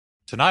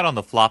Tonight on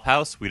the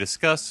Flophouse, we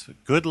discuss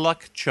Good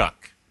Luck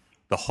Chuck,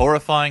 the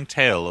horrifying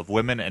tale of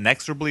women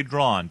inexorably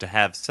drawn to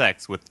have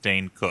sex with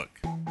Dane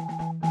Cook.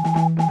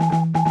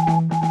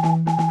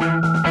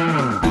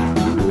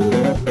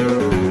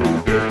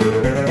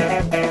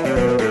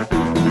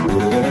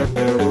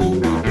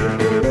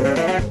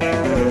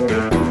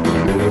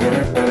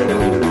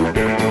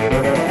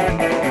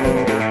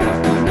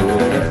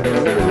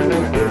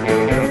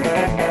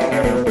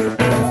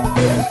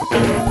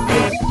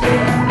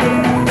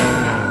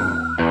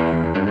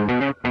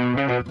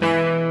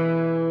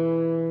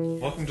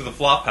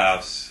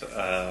 Flophouse.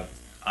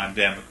 I'm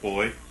Dan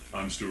McCoy.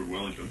 I'm Stuart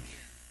Wellington.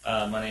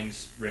 My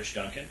name's Rich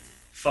Duncan.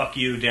 Fuck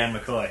you, Dan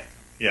McCoy.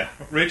 Yeah,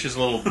 Rich is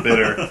a little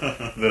bitter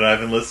that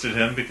I've enlisted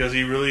him because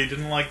he really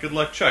didn't like Good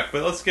Luck Chuck.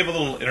 But let's give a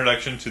little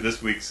introduction to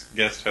this week's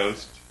guest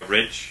host,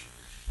 Rich,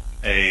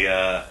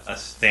 a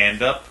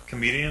stand-up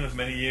comedian of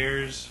many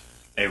years,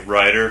 a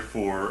writer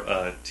for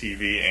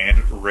TV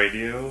and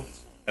radio,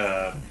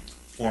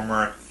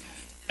 former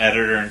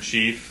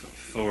editor-in-chief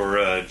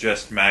for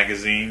Just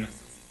Magazine,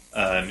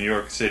 New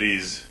York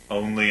City's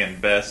only and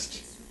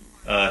best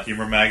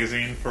humor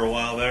magazine for a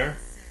while there.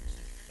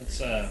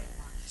 Let's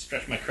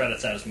stretch my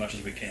credits out as much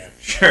as we can.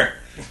 Sure.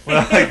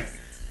 Well,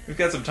 we've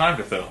got some time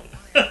to fill.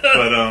 But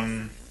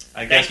I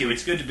guess... Thank you.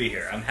 It's good to be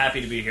here. I'm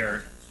happy to be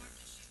here.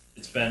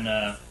 It's been,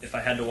 if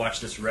I had to watch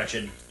this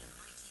wretched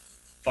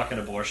fucking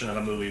abortion of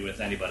a movie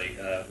with anybody,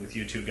 with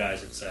you two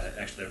guys, it's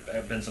actually, there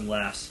have been some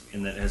laughs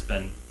in that it has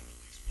been...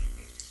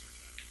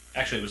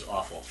 Actually, it was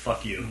awful.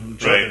 Fuck you.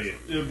 Right.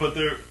 Yeah, but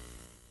there...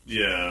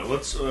 Yeah,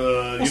 let's... you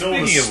don't want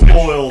to speaking of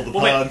spoil the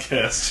Well, wait.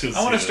 podcast.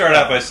 I want to start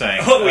out by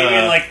saying... Oh, we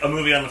mean like a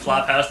movie on the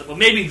Flophouse? Well,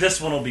 maybe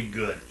this one will be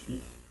good.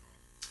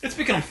 It's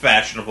become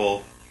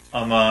fashionable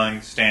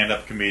among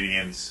stand-up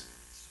comedians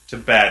to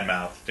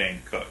badmouth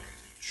Dane Cook.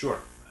 Sure.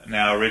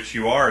 Now, Rich,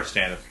 you are a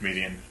stand-up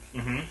comedian.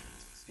 Mm-hmm.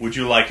 Would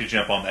you like to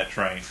jump on that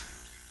train?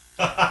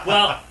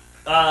 Well,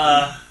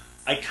 I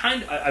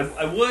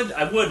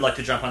would like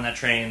to jump on that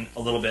train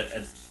a little bit.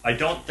 I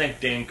don't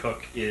think Dane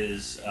Cook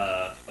is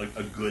a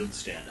good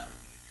stand-up.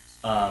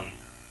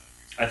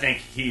 I think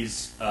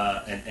he's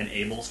an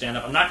able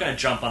stand-up. I'm not going to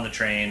jump on the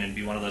train and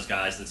be one of those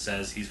guys that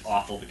says he's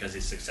awful because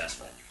he's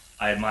successful.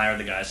 I admire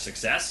the guy's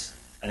success.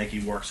 I think he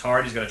works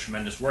hard. He's got a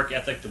tremendous work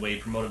ethic. The way he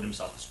promoted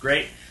himself is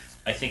great.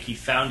 I think he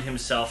found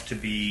himself to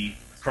be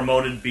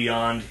promoted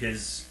beyond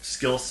his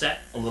skill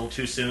set a little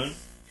too soon.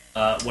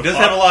 He does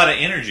have a lot of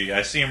energy.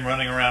 I see him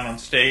running around on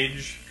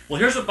stage. Well,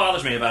 here's what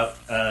bothers me about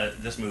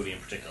this movie in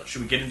particular.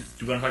 Should we get into?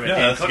 Do we want to talk about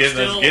Yeah, Dane Cook let's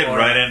still? get or-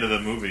 right into the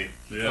movie.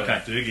 Yeah,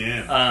 Okay. dig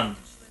in.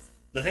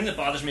 The thing that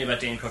bothers me about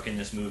Dane Cook in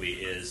this movie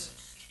is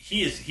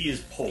he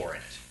is poor in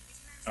it.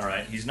 All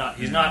right, he does not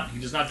do.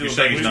 You're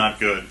saying he's not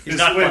good. He's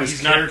not. His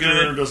He's not character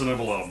good. doesn't have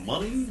a lot of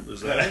money?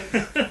 Is that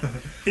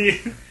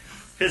it?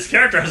 His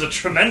character has a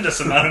tremendous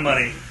amount of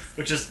money,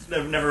 which is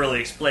never really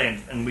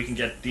explained, and we can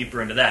get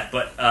deeper into that.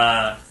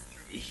 But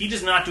he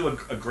does not do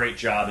a great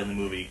job in the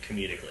movie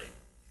comedically.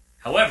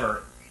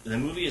 However, the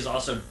movie is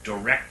also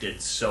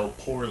directed so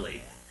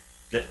poorly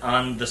that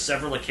on the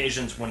several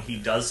occasions when he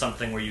does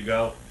something where you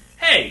go,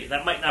 hey,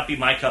 that might not be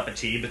my cup of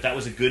tea, but that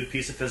was a good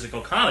piece of physical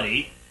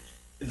comedy,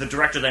 the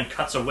director then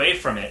cuts away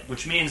from it,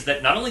 which means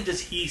that not only does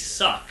he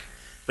suck,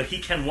 but he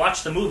can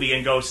watch the movie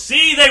and go,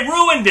 see, they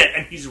ruined it,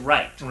 and he's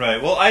right.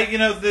 Right. Well,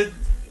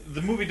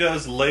 the movie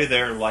does lay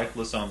there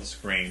lifeless on the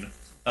screen.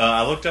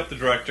 I looked up the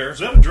director. Is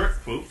that a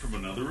direct quote from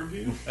another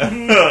review?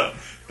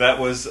 That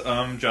was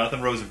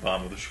Jonathan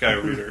Rosenbaum of the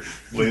Chicago Reader.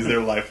 Lays there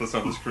lifeless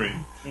on the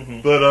screen.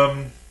 Mm-hmm. But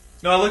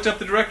no, I looked up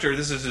the director.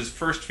 This is his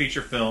first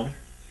feature film.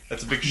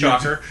 That's a big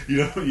shocker.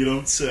 You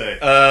don't say.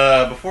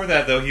 Before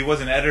that, though, he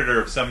was an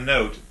editor of some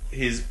note.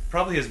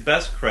 Probably his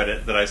best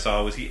credit that I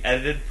saw was he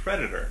edited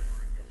Predator.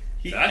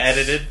 He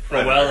edited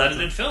Predator. A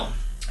well-edited film.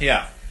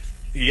 Yeah.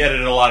 He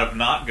edited a lot of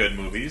not good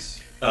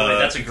movies.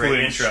 That's a great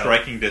including intro.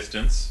 Striking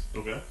Distance.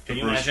 Okay. Can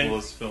you Bruce imagine,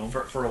 Willis film.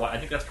 for a while, I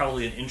think that's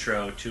probably an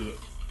intro to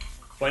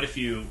quite a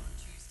few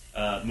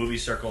movie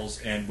circles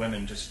and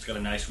women. Just it's got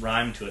a nice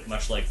rhyme to it,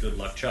 much like Good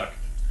Luck Chuck.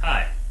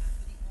 Hi,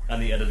 I'm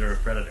the editor of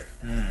Predator.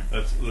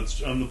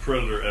 That's I'm the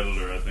Predator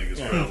editor, I think, is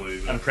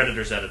probably... I'm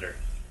Predator's editor.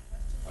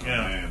 Oh,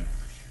 Yeah. man.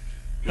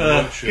 Good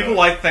luck, Chuck. People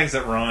like things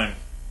that rhyme.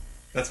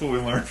 That's what we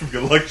learned from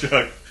Good Luck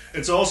Chuck.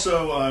 It's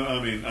also, I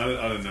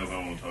don't know if I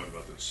want to talk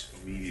about this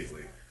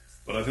immediately,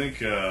 but I think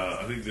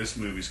this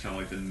movie's kind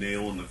of like the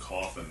nail in the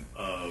coffin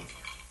of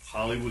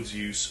Hollywood's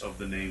use of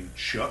the name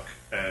Chuck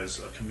as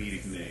a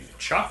comedic name.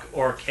 Chuck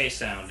or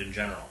K-Sound in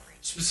general.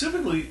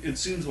 Specifically, it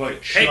seems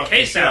like Chuck.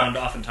 K-Sound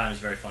oftentimes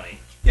very funny.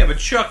 Yeah, but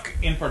Chuck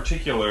in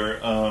particular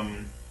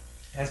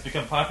has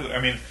become popular.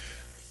 I mean,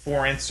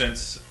 for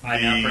instance,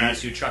 I now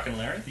pronounce you Chuck and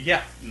Larry.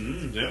 Yeah,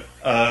 Yeah.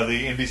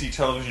 the NBC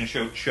television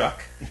show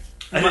Chuck.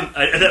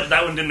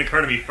 That one didn't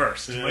occur to me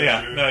first. Oh,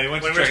 yeah, sure. no, you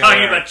went When to we're Chuck and talking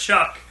Larry. about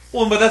Chuck,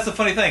 Well, but that's the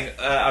funny thing.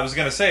 I was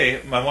going to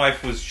say, my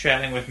wife was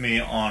chatting with me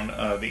on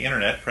the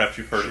internet. Perhaps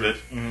you've heard of it.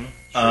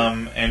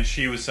 Mm-hmm. And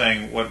she was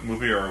saying, "What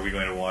movie are we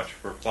going to watch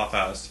for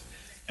Flophouse?"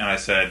 And I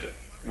said,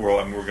 "We're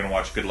going to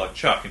watch Good Luck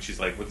Chuck." And she's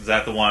like, "Was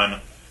that the one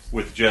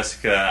with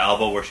Jessica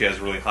Alba where she has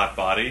a really hot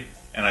body?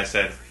 And I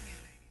said,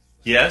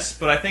 yes,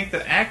 but I think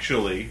that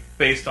actually,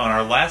 based on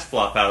our last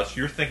Flophouse,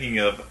 you're thinking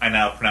of I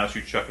Now Pronounce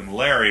You Chuck and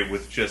Larry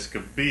with Jessica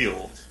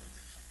Biel,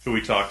 who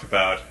we talked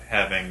about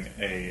having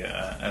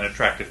an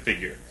attractive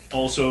figure.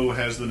 Also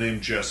has the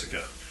name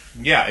Jessica.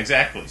 Yeah,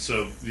 exactly.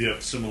 So, yeah,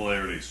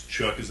 similarities.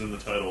 Chuck is in the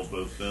title of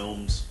both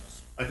films.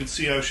 I can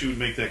see how she would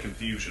make that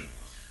confusion.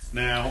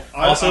 Now,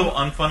 also,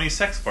 unfunny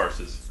sex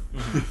farces.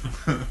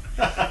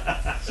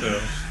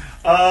 So,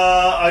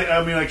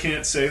 I mean, I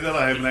can't say that.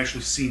 I haven't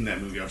actually seen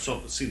that movie. I've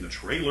seen the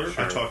trailer.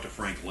 Sure. I talked to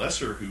Frank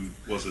Lesser, who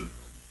wasn't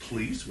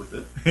pleased with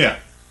it. yeah.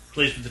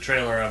 Pleased with the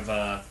trailer of...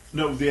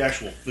 No, the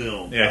actual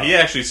film. Yeah, he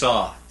actually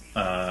saw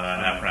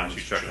Now Pronounce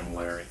You Chuck and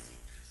Larry.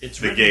 It's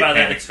The written gay by that.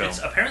 panic It's, film.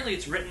 apparently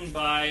it's written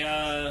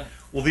by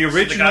Well, the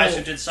original the guys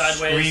who did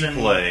Sideways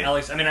screenplay. and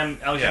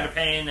Alexander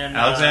Payne and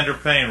Alexander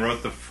Payne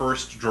wrote the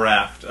first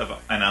draft of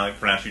I Now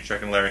Pronounce You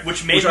Chuck and Larry,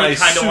 which made I me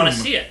kind of want to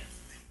assume- see it.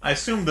 I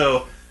assume,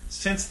 though,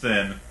 since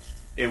then,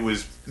 it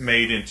was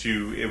made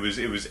into it was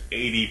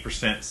 80%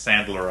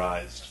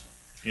 Sandlerized.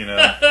 You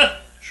know,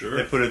 Sure.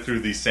 they put it through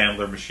the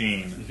Sandler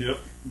machine. Yep.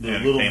 The And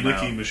it little came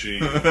Mickey out.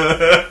 machine.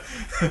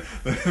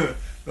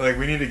 Like,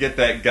 we need to get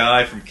that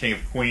guy from King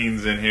of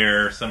Queens in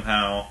here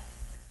somehow.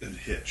 And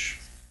Hitch.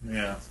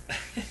 Yeah.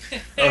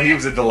 Oh, he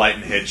was a delight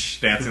in Hitch,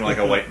 dancing like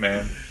a white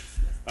man.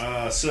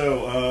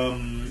 So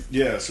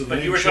the But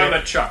name you were Chuck, talking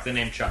about Chuck, the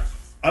name Chuck.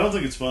 I don't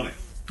think it's funny.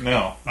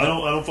 No, I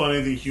don't find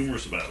anything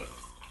humorous about it.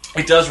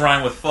 it does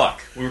rhyme with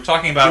fuck. We were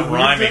talking about The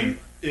weird rhyming thing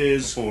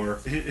is before.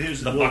 here's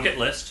The bucket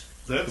list.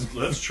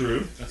 That's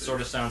true. That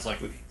sort of sounds like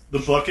The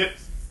bucket,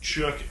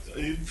 Chuck,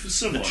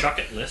 similar. the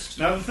Chuck-it list.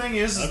 Now the thing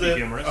is That'd be that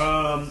humorous.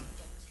 I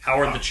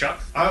Howard the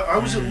Chuck.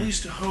 was at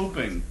least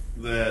hoping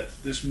that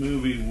this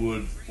movie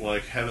would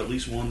like have at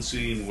least one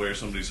scene where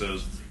somebody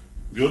says,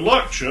 "Good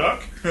luck,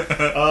 Chuck,"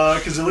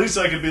 because at least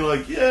I could be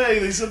like, "Yay!"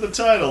 They said the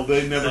title.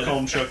 They never call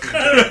him Chuck.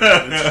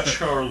 It's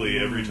Charlie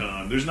every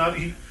time. There's not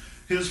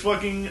his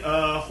fucking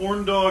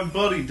horn dog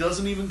buddy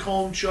doesn't even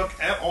call him Chuck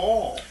at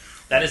all.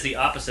 That is the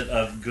opposite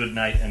of good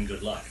night and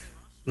good luck.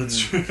 That's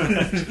true.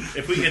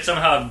 If we could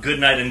somehow have good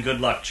night and good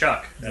luck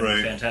Chuck, that'd Right.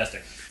 be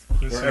fantastic.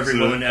 This Where every is,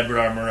 woman Edward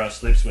R. Murrow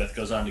sleeps with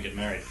goes on to get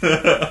married.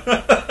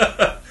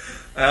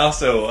 I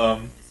also,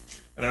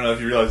 I don't know if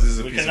you realize this is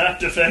a We piece cannot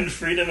defend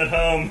freedom at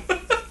home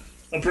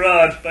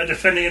abroad by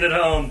defending it at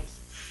home.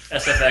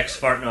 SFX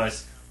fart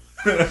noise.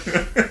 By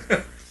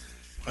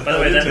the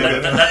way,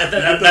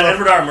 that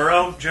Edward R.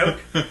 Murrow joke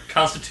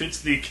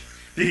constitutes the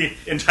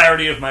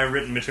entirety of my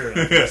written material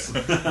for this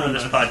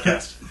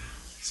podcast.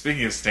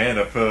 Speaking of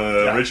stand-up,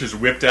 Yeah. Rich has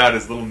whipped out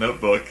his little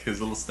notebook, his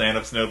little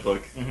stand-ups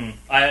notebook.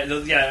 I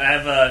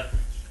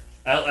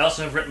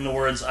also have written the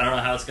words. I don't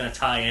know how it's going to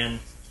tie in.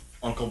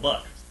 Uncle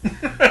Buck. We'll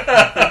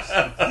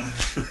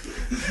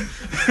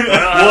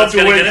have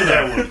to wait for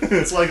that one.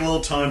 It's like a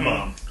little time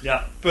bomb.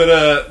 Yeah,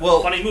 But,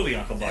 well, funny movie,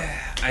 Uncle Buck.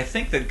 I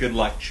think that Good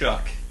Luck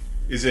Chuck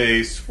is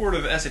a sort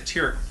of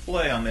esoteric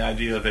play on the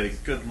idea of a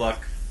good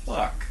luck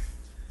fuck.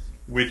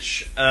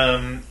 Which,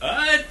 Didn't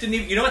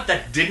even, you know what?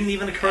 That didn't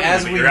even occur to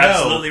As me. we You're know-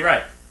 absolutely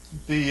right.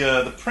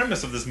 the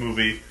premise of this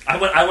movie... I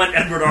went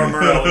Edward R.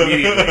 Murrow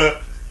immediately.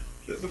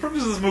 The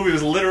premise of this movie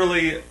was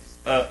literally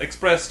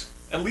expressed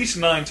at least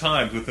 9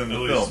 times within the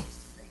At film. least.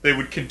 They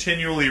would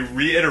continually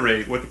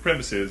reiterate what the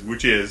premise is,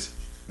 which is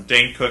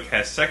Dane Cook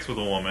has sex with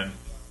a woman,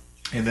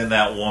 and then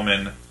that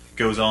woman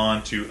goes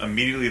on to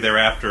immediately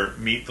thereafter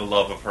meet the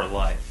love of her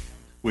life.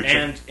 Which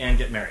and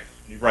get married.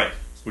 right.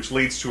 Which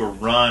leads to a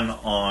run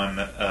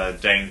on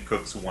Dane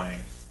Cook's wang.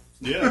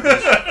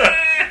 Yeah.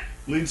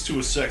 Leads to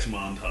a sex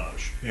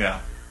montage. Yeah.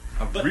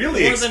 A But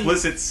really more than-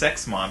 explicit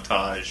sex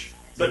montage.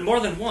 But more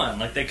than one.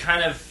 Like, they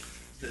kind of...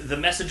 The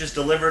message is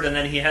delivered, and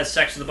then he has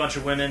sex with a bunch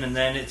of women, and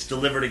then it's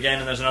delivered again,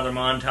 and there's another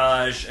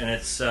montage, and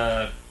it's...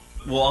 Well,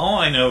 all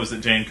I know is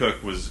that Dane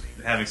Cook was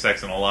having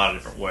sex in a lot of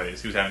different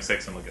ways. He was having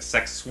sex in, like, a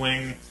sex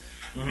swing.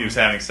 He was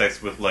having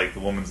sex with, like, the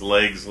woman's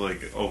legs,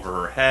 like, over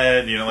her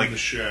head. You know, Like like... the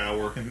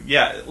shower.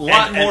 Yeah, a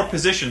lot And- more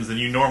positions than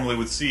you normally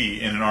would see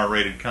in an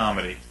R-rated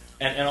comedy.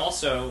 And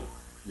also,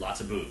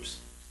 lots of boobs.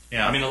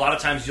 Yeah. I mean, a lot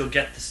of times you'll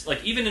get this...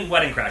 Like, even in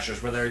Wedding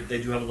Crashers, where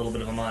they do have a little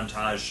bit of a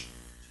montage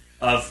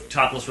of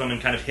topless women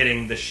kind of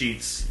hitting the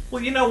sheets.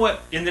 well, you know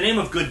what? In the name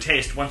of good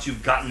taste, once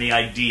you've gotten the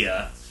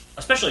idea,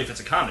 especially if it's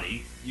a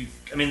comedy,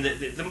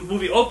 the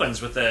movie opens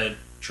with a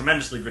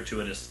tremendously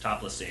gratuitous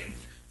topless scene.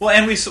 Well,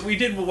 and we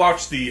did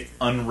watch the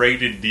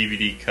unrated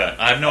DVD cut.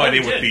 I have no Oh, we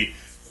idea what did. the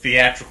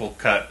theatrical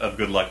cut of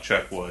Good Luck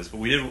Chuck was, but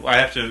we did. I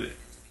have to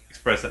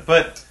express that.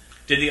 But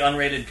Did the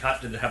unrated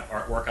cut, did it have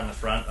artwork on the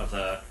front of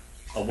a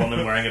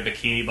woman wearing a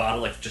bikini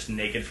bottle, like just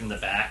naked from the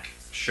back,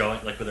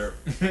 showing, like with her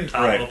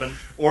top right, open?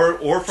 or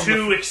from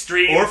Too the,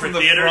 extreme or for from the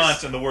theaters.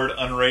 front, and the word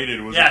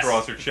unrated was Yes.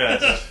 across her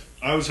chest.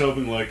 I was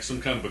hoping like some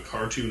kind of a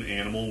cartoon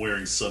animal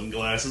wearing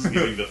sunglasses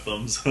giving the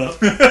thumbs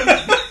up.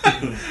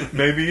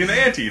 Maybe an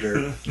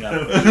anteater. Yeah.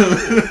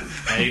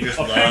 And you just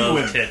A love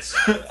penguin. tits.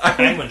 A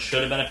penguin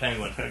should have been a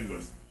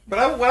penguin.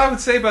 But what I would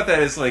say about that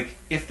is, like,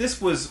 if this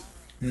was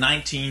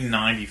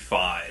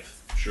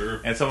 1995,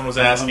 Sure. and someone was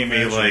asking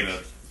me, imagining like,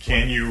 that.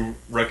 can you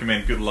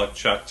recommend Good Luck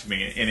Chuck to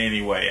me in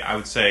any way? I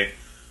would say,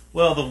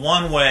 well, the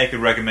one way I could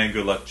recommend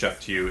Good Luck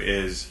Chuck to you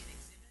is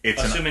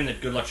Assuming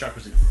that Good Luck Chuck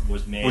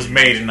was made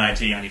in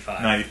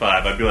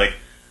 1995. I'd be like,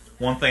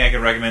 one thing I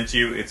could recommend to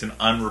you, it's an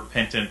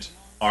unrepentant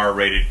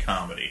R-rated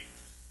comedy.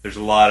 There's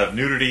a lot of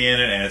nudity in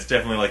it, and it's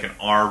definitely like an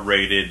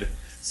R-rated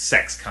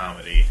sex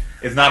comedy.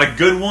 It's not a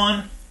good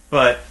one,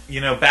 but,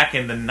 back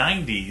in the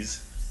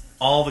 90s,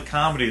 all the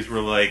comedies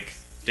were like,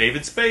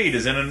 David Spade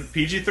is in a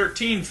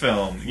PG-13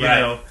 film, you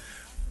know.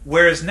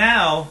 Whereas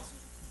now,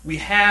 we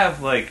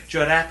have, like,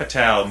 Judd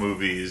Apatow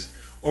movies,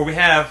 or we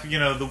have,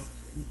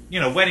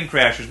 Wedding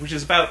Crashers, which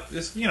is about,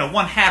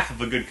 one half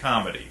of a good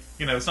comedy.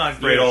 It's not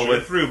great all the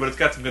way through, but it's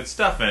got some good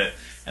stuff in it.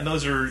 And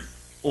those are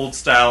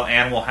old-style,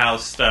 Animal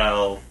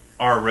House-style,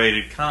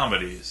 R-rated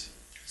comedies.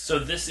 So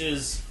this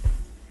is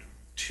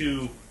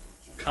to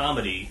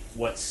comedy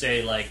what,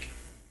 say, like,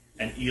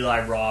 an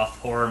Eli Roth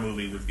horror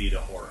movie would be to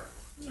horror.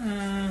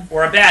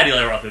 Or a bad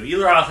Eli Roth movie.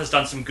 Eli Roth has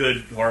done some good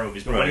horror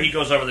movies, but when he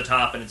goes over the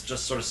top and it's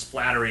just sort of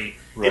splattery,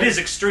 it is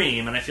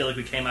extreme, and I feel like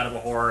we came out of a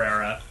horror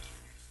era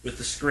with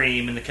the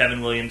Scream and the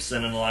Kevin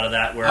Williamson and a lot of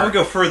that, where I would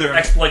go further.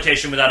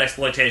 Exploitation without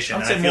exploitation.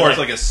 I'd say more as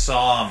like a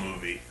Saw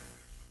movie.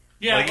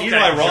 Yeah, like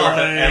Eli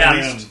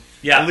Roth,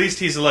 at least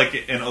he's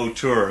like an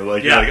auteur.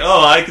 Like you're like,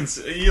 oh, I can.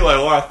 Eli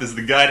Roth is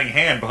the guiding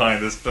hand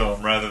behind this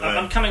film, rather than.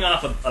 I'm coming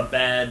off a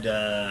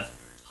bad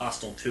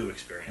Hostel 2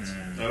 experience.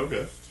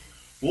 Okay.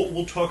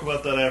 We'll talk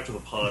about that after the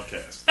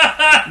podcast.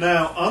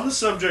 Now, on the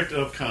subject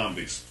of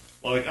comedies,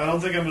 like, I don't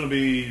think I'm going to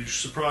be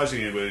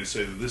surprising anybody to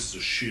say that this is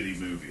a shitty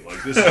movie.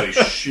 Like, this is a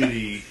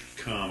shitty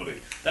comedy.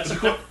 That's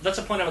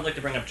a point I would like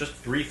to bring up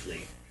just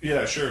briefly.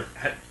 Yeah, sure.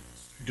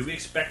 Do we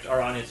expect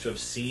our audience to have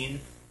seen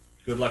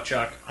Good Luck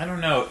Chuck? I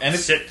don't know. And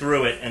sit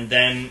through it and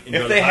then enjoy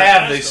if the they podcast,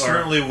 have, they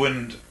certainly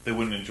wouldn't. They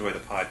wouldn't enjoy the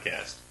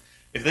podcast.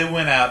 If they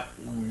went out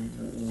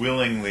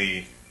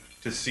willingly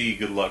to see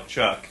Good Luck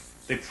Chuck,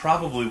 they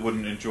probably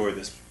wouldn't enjoy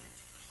this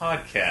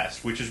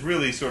podcast, which is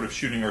really sort of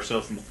shooting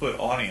ourselves in the foot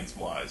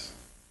audience-wise.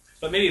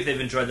 But maybe if they've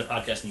enjoyed the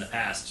podcast in the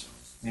past,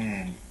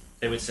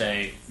 they would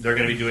say, they're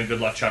going to be doing Good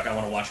Luck Chuck, I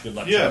want to watch Good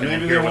Luck Chuck, and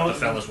then hear what the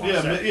fellas want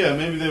to say.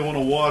 Maybe they want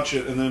to watch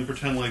it and then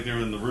pretend like they're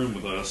in the room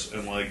with us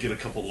and like get a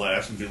couple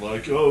laughs and be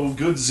like, oh,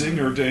 good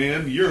zinger,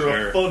 Dan,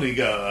 you're a funny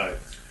guy.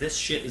 This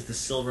shit is the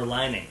silver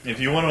lining. If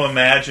you want to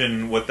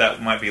imagine what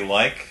that might be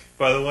like,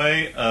 by the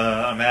way,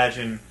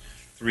 imagine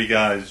three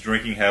guys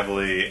drinking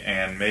heavily,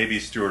 and maybe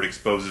Stuart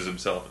exposes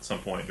himself at some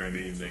point during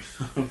the evening.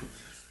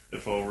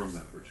 If I'll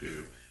remember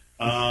to.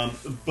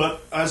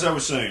 But as I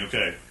was saying,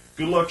 okay,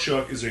 Good Luck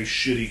Chuck is a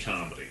shitty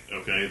comedy,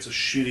 okay? It's a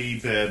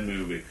shitty, bad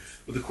movie.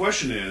 But the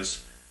question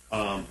is,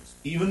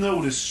 even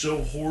though it is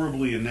so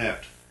horribly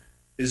inept,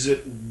 is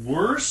it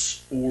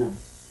worse or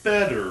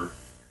better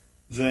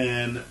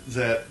than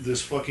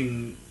this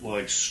fucking,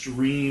 like,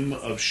 stream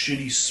of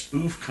shitty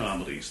spoof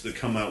comedies that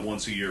come out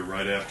once a year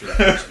right after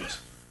Christmas?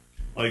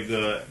 Like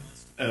your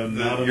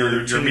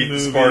Meet the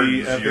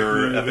Spartans,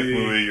 your epic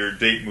movie, your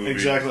date movie.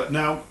 Exactly.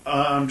 Now,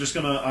 I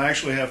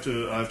actually have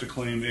to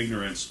claim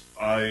ignorance.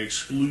 I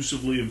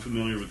exclusively am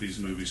familiar with these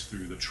movies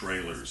through the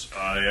trailers.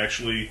 I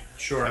actually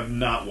have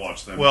not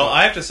watched them. Well,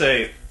 I have to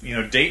say,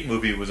 Date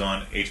Movie was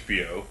on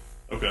HBO.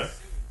 Okay.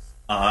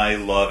 I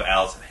love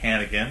Alison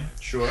Hannigan.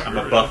 Sure. I'm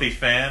a Buffy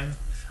fan.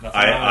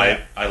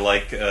 I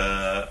like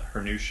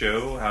her new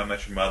show, How I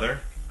Met Your Mother.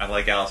 I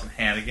like Alison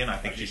Hannigan. I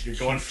think she's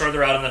going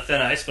further out on the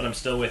thin ice, but I'm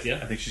still with you.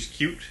 I think she's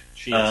cute.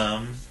 She is.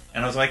 And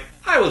I was like,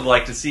 I would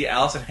like to see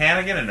Alison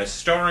Hannigan in a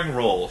starring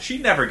role. She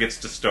never gets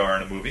to star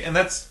in a movie, and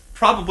that's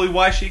probably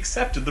why she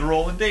accepted the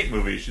role in Date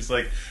Movie. She's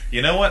like,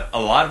 you know what? Not a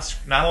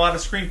lot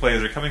of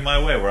screenplays are coming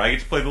my way where I get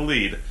to play the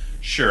lead.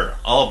 Sure,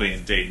 I'll be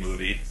in Date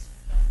Movie.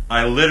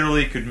 I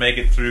literally could make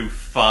it through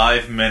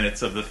 5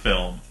 minutes of the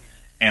film,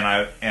 and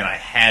I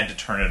had to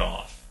turn it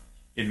off.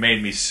 It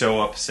made me so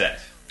upset.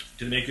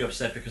 Did it make you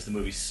upset because the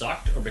movie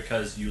sucked, or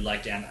because you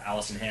liked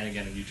Alison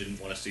Hannigan and you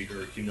didn't want to see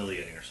her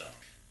humiliating herself?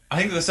 I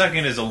think the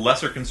second is a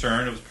lesser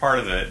concern. It was part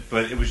of it,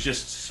 but it was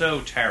just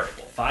so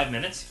terrible. 5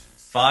 minutes?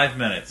 5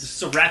 minutes. This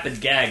is a rapid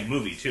gag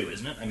movie, too,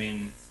 isn't it? I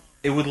mean,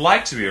 it would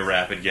like to be a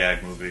rapid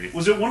gag movie.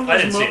 Was it one of those? I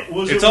didn't see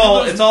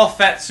it. It's all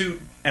fat suit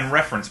and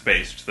reference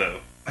based, though.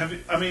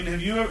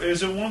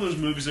 Is it one of those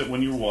movies that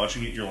when you're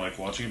watching it, you're like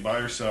watching it by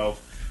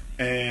yourself,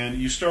 and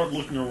you start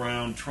looking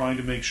around trying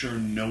to make sure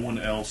no one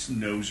else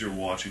knows you're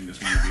watching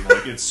this movie?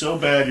 Like, it's so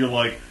bad, you're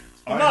like,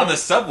 I'm not on the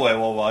subway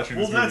while watching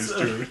this movie,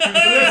 Stuart. But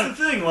that's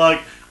the thing,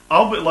 like,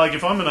 I'll be like,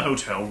 if I'm in a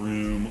hotel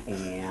room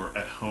or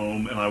at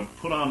home and I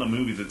put on a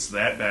movie that's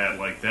that bad,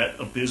 like that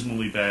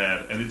abysmally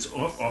bad, and it's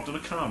often a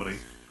comedy,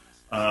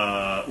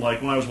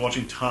 like when I was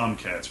watching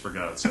Tomcats, for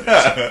God's sakes,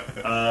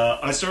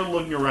 I started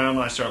looking around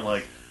and I start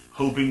like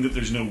hoping that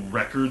there's no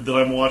record that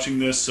I'm watching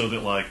this, so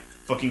that like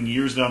fucking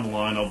years down the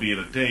line I'll be at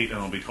a date and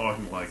I'll be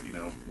talking like,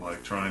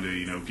 like trying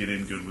to, get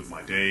in good with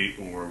my date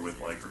or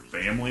with like her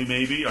family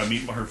maybe. I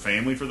meet her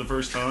family for the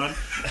first time.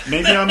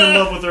 Maybe I'm in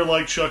love with her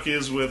like Chuck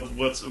is with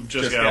what's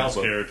Jessica Alba's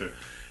character.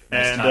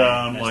 And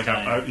Nice like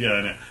time. yeah,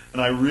 I know.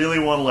 And I really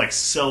want to like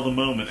sell the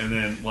moment, and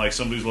then like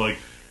somebody's like,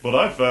 "But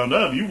I found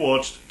out you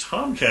watched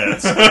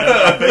Tomcats." And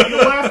I bet you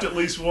laughed at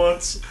least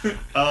once.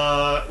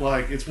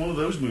 Like it's one of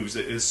those movies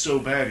that is so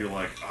bad, you're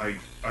like, I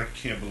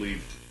can't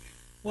believe.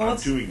 Well, I'm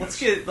let's doing let's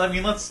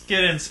this.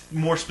 get in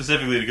more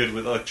specifically to good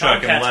with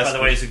Chuck and Tomcats, less. by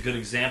the way, is a good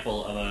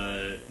example of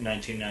a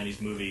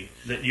 1990s movie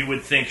that you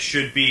would think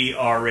should be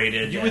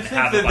R-rated. you would and think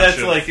have that a bunch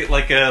that's of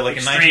like a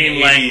extreme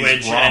 1980s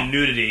language romp. and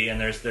nudity, and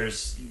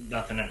there's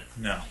nothing in it.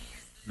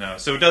 No.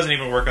 So it doesn't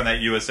even work on that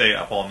USA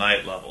Up All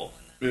Night level.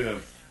 Yeah.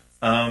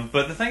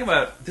 But the thing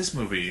about this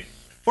movie,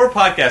 for a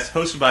podcast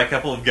hosted by a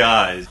couple of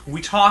guys,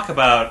 we talk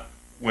about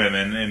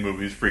women in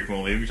movies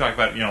frequently. We talk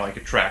about, like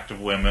attractive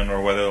women,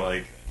 or whether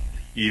like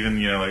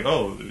even, like,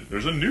 oh,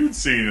 there's a nude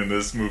scene in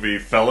this movie,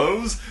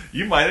 fellows.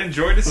 You might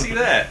enjoy to see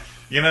that.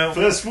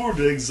 Fast forward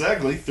to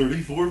exactly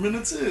 34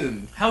 minutes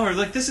in. However,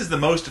 like, this is the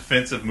most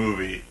offensive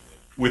movie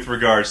with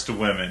regards to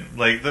women.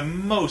 Like, the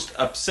most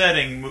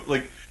upsetting,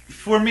 like,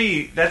 for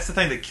me, that's the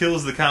thing that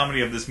kills the comedy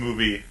of this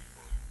movie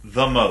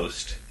the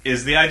most,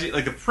 is the idea,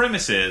 like, the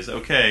premise is,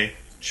 okay,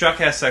 Chuck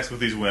has sex with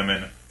these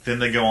women, then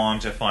they go on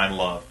to find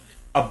love.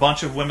 A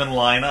bunch of women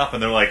line up,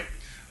 and they're like,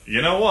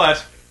 you know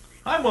what?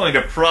 I'm willing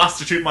to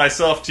prostitute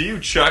myself to you,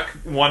 Chuck,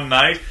 one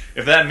night,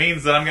 if that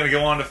means that I'm going to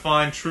go on to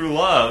find true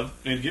love.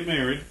 And get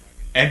married.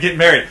 And get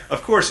married.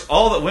 Of course,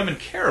 all that women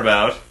care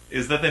about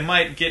is that they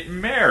might get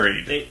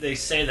married. They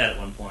say that at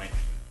one point.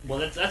 Well,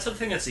 that's the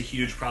thing that's a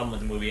huge problem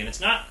with the movie, and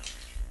it's not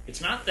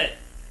that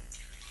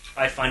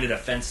I find it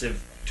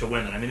offensive to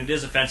women. I mean, it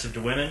is offensive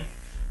to women,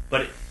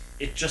 but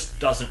it just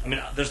doesn't. I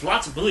mean, there's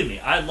lots of, believe me,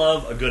 I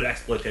love a good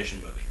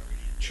exploitation movie.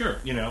 Sure.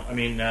 I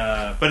mean...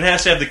 but it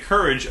has to have the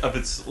courage of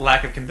its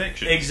lack of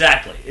conviction.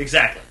 Exactly.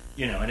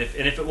 And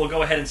if it will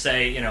go ahead and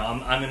say,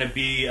 I'm going to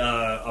be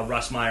a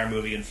Russ Meyer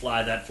movie and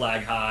fly that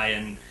flag high,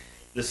 and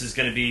this is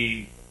going to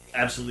be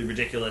absolutely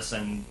ridiculous,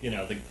 and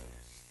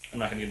I'm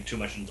not going to get too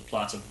much into the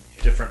plots of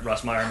different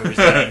Russ Meyer movies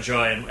that I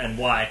enjoy and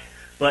why,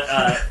 but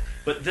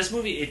this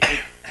movie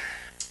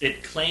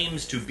it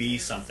claims to be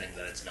something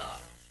that it's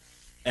not,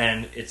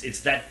 and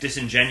it's that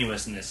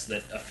disingenuousness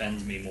that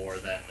offends me more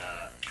than.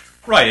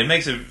 Right, it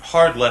makes a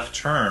hard left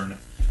turn,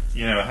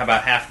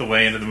 about half the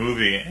way into the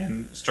movie,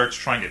 and starts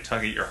trying to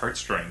tug at your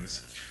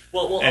heartstrings.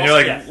 Well, and also,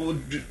 you're like, well,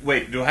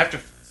 wait,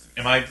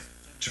 am I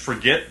to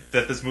forget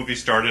that this movie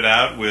started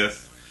out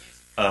with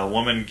a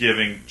woman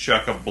giving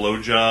Chuck a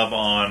blowjob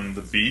on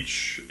the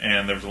beach,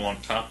 and there was a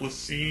long topless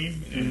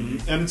scene?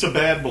 And it's a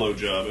bad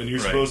blowjob, and you're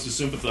Right. supposed to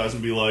sympathize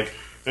and be like,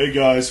 hey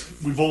guys,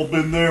 we've all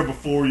been there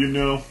before, You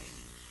know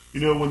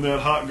when that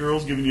hot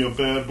girl's giving you a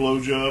bad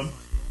blowjob?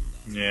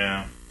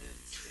 Yeah.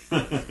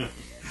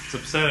 It's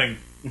upsetting.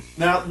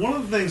 Now, one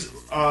of the things,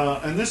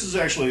 and this is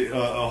actually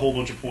a whole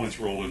bunch of points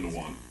rolled into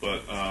one,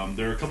 but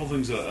there are a couple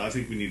things that I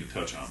think we need to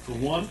touch on. For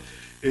one,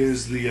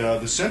 is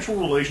the central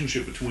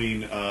relationship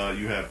between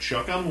you have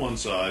Chuck on one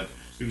side,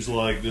 who's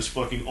like this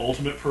fucking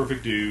ultimate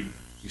perfect dude.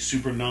 He's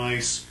super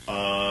nice.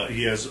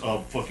 He has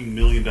a fucking $1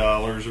 million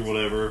or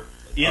whatever.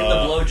 in the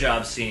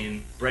blowjob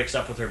scene, breaks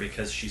up with her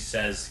because she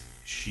says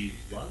she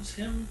loves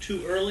him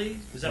too early.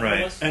 Is that what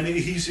it was? And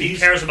he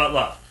cares about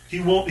love. He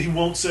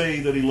won't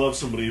say that he loves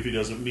somebody if he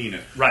doesn't mean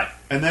it. Right.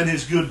 And then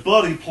his good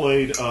buddy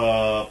played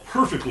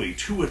perfectly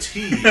to a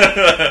T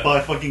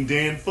by fucking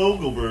Dan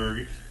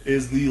Fogelberg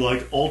is the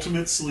like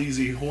ultimate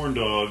sleazy horn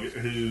dog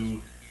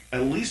who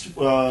at least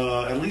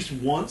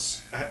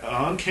once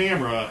on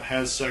camera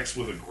has sex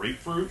with a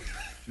grapefruit.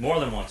 More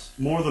than once.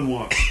 More than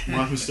once.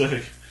 My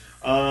mistake.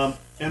 And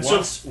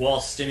once so while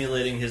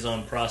stimulating his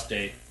own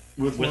prostate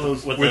with one of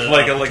those with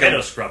like a a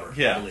potato scrubber.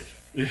 yeah. I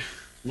believe.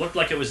 Looked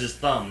like it was his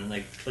thumb, and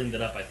they cleaned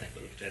it up, I think,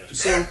 with a potato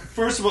scrubber. So,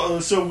 first of all,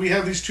 so we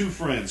have these two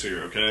friends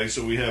here, okay?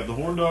 So we have the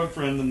horn dog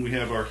friend, and we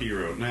have our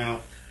hero.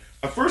 Now,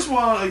 I first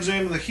want to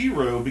examine the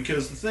hero,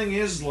 because the thing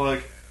is,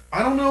 like,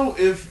 I don't know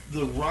if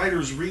the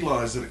writers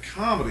realize that a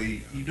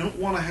comedy, you don't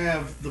want to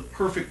have the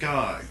perfect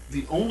guy.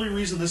 The only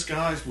reason this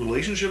guy's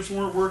relationships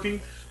weren't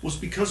working was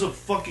because of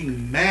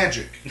fucking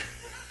magic.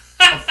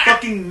 A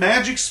fucking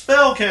magic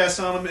spell cast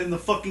on him in the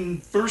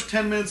fucking first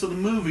 10 minutes of the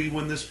movie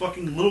when this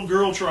fucking little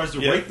girl tries to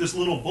rape this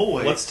little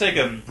boy. Let's take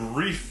a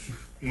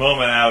brief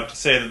moment out to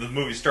say that the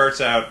movie starts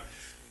out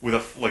with a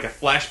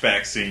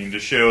flashback scene to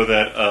show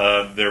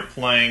that they're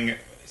playing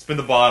Spin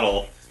the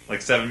Bottle,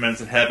 like 7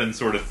 Minutes in Heaven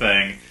sort of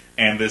thing,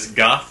 and this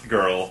goth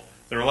girl.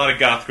 There are a lot of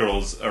goth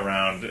girls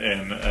around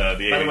in the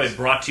 80s. By the way,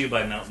 brought to you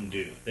by Mountain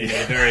Dew. They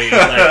made a very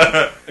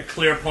a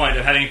clear point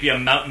of having it be a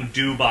Mountain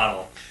Dew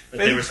bottle that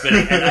they were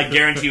spinning, and I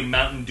guarantee you,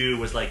 Mountain Dew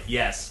was like,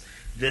 yes,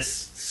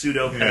 this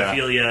pseudo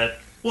pedophilia.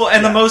 Well,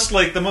 and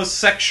the most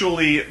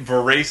sexually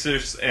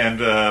voracious and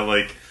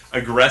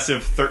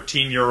aggressive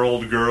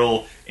 13-year-old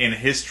girl in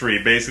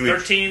history, basically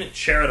 13,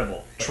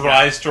 charitable,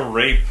 tries to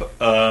rape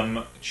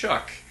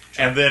Chuck,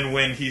 and then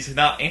when he's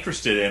not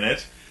interested in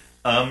it,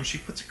 she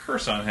puts a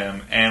curse on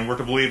him, and we're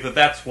to believe that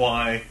that's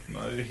why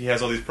he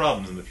has all these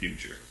problems in the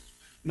future.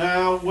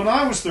 Now, when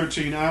I was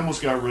 13, I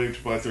almost got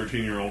raped by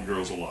 13-year-old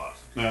girls a lot.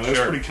 Now, that's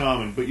pretty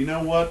common, but you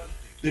know what?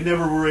 they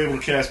never were able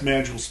to cast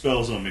magical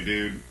spells on me,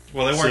 dude.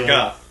 Well, they weren't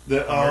goth. They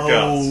weren't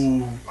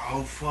goths.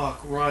 Oh,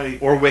 fuck, right.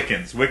 Or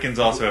Wiccans. Wiccans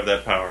also have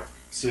that power.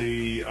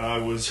 See, I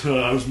was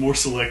more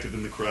selective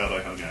in the crowd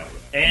I hung out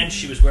with. And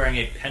she was wearing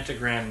a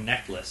pentagram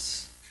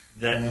necklace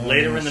that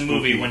later in the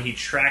movie, spooky. when he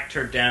tracked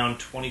her down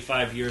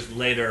 25 years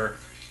later,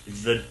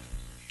 the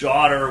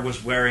daughter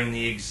was wearing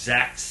the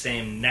exact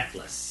same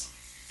necklace,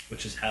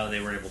 which is how they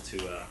were able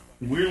to...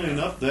 Weirdly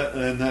enough,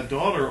 that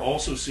daughter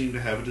also seemed to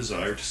have a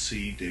desire to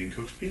see Dane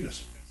Cook's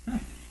penis.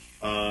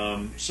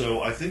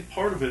 So I think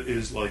part of it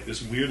is like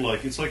this weird,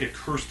 like it's like a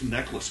cursed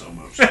necklace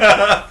almost.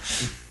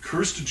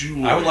 Cursed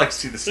jewelry. I would like to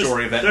see the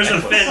story of that There's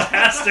necklace. a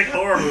fantastic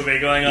horror movie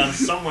going on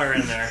somewhere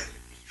in there.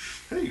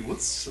 Hey,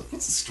 what's the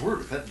story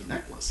with that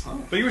necklace, huh?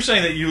 But you were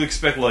saying that you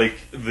expect, like,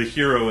 the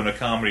hero in a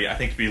comedy, I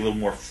think, to be a little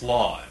more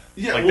flawed.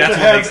 Yeah, like, well, that's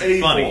to what makes have it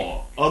a funny.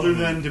 flaw, other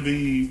than to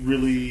be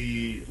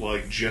really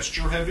like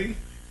gesture heavy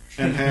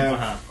and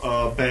have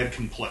bad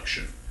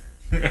complexion.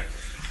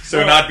 So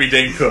Well- not be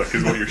Dane Cook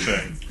is what you're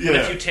saying. Yeah, But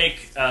if you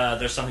take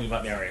There's Something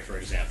About Mary, for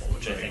example,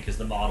 which I think is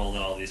the model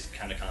that all these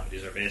kind of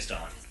comedies are based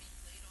on.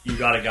 You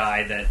got a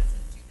guy that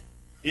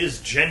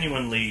is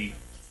genuinely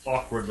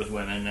awkward with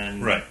women,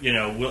 and Right. you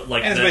know,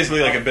 like And it's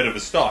basically like a bit of a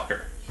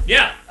stalker.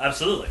 Yeah,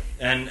 absolutely.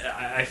 And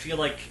I feel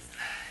like,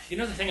 you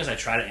know, the thing is, I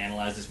try to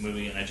analyze this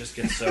movie, and I just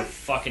get so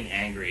fucking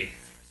angry.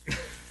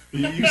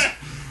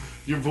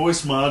 your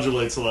voice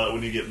modulates a lot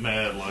when you get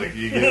mad. Like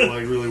you get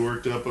like really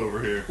worked up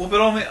over here. Well,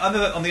 but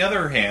on the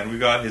other hand, we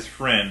got his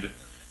friend.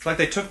 It's like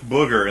they took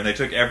Booger and they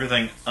took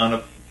everything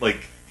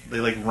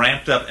they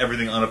ramped up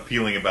everything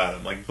unappealing about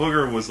him. Like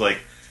Booger was like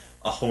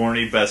a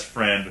horny best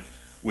friend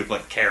with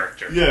like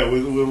character. Yeah,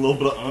 with a little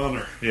bit of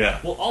honor. Yeah.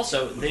 Well,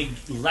 also, they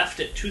left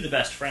it to the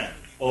best friend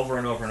over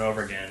and over and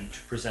over again to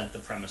present the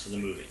premise of the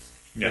movie,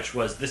 which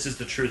was, this is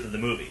the truth of the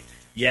movie.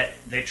 Yet,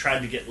 they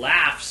tried to get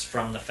laughs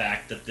from the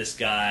fact that this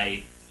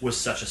guy was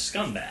such a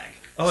scumbag.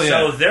 Oh, yeah.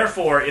 So,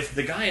 therefore, if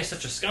the guy is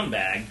such a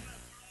scumbag,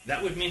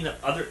 that would mean that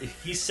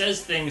he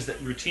says things that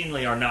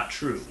routinely are not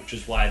true, which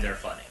is why they're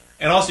funny.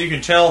 And also, you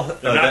can tell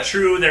They're not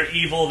true, they're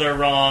evil, they're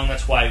wrong,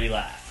 that's why we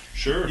laugh.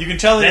 Sure. You can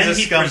tell Then he's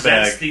a he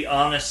presents scumbag. the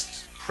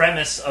honest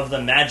premise of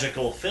the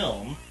magical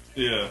film.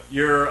 Yeah.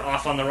 You're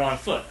off on the wrong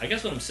foot. I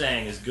guess what I'm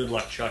saying is Good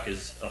Luck Chuck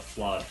is a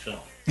flawed film.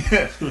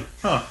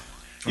 Huh.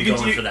 I'm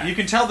going for that. You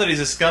can tell that he's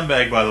a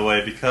scumbag, by the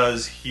way,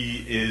 because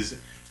he is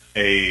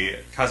a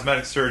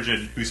cosmetic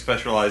surgeon who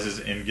specializes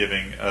in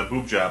giving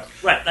boob jobs.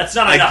 Right, that's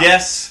not I enough.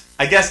 guess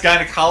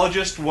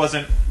gynecologist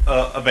wasn't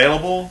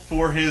available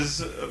for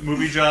his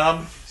movie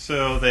job,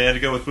 so they had to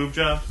go with boob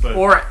jobs. But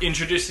Or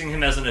introducing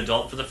him as an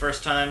adult for the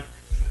first time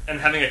and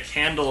having a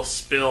candle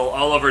spill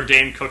all over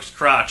Dane Cook's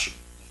crotch.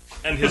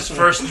 And his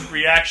first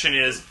reaction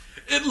is,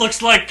 "It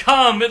looks like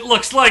cum! It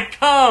looks like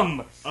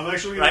cum!" I'm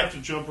actually going Right. to have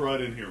to jump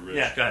right in here, Rich.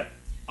 Yeah, go ahead.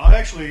 I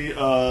actually,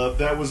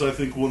 that was, I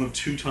think, one of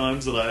 2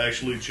 times that I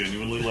actually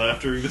genuinely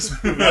laughed during this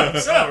movie. I'm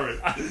sorry.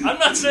 I'm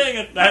not saying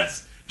that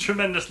that's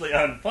tremendously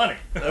unfunny.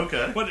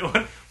 Okay.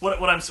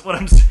 What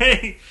I'm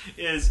saying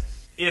is,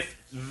 if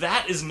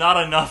that is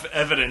not enough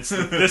evidence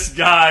that this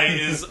guy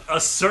is a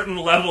certain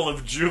level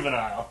of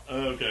juvenile,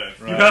 Okay.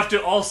 you have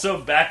to also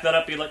back that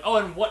up. Be like, oh,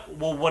 and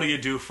what do you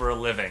do for a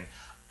living?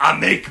 I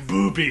make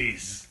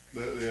boobies.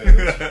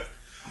 That's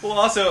well,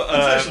 also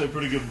actually a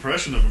pretty good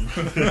impression of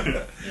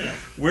him.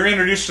 we're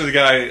introduced to the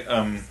guy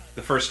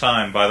the first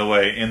time, by the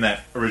way, in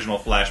that original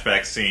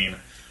flashback scene.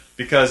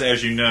 Because,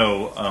 as you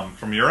know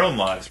from your own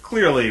lives,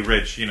 clearly,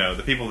 Rich, you know,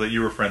 the people that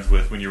you were friends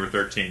with when you were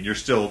 13, you're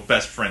still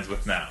best friends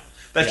with now.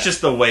 That's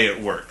just the way it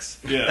works.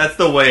 Yeah. That's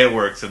the way it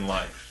works in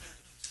life.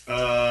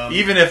 Um,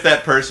 Even if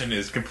that person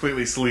is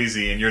completely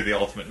sleazy and you're the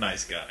ultimate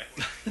nice guy.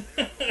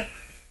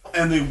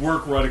 and they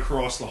work right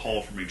across the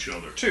hall from each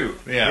other. True.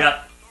 Yeah.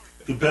 Yep.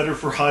 The better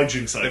for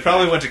hijinks, I They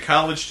probably went to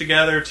college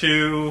together,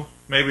 too.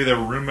 Maybe they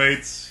were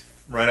roommates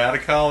right out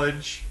of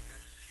college.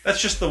 That's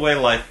just the way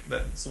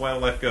that's the way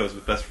life goes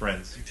with best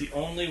friends. The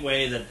only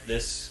way that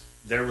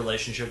their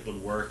relationship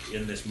would work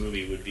in this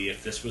movie would be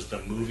if this was the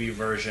movie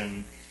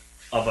version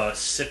of a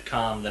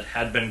sitcom that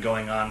had been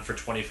going on for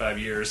 25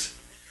 years,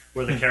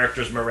 where the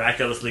characters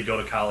miraculously go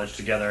to college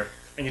together,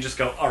 and you just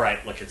go, all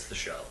right, look, it's the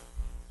show.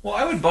 Well,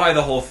 I would buy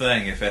the whole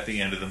thing if at the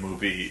end of the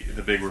movie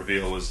the big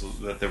reveal was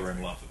that they were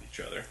in love with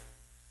each other.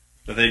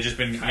 That they've just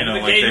been, Kind of a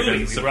like gay they've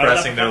movie. been We brought it up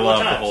suppressing a their couple of love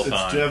the times. whole It's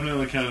time.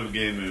 definitely kind of a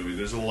gay movie.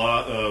 There's a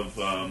lot of...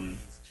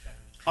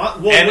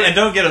 And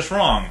don't get us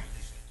wrong,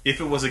 if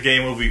it was a gay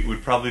movie, it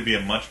would probably be a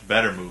much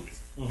better movie.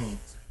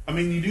 I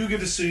mean, you do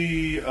get to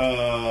see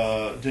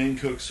Dane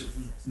Cook's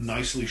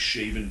nicely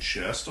shaven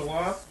chest a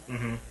lot.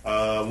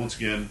 Once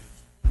again,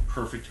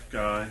 perfect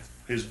guy.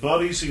 His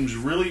buddy seems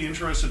really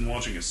interested in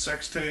watching a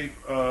sex tape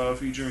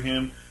featuring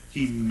him.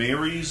 He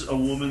marries a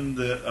woman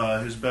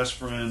that his best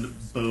friend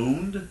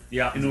boned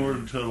Yeah. in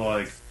order to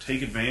like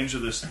take advantage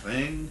of this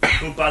thing.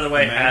 Who, by the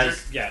way, Magic.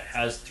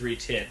 has 3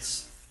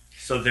 tits.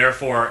 So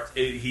therefore,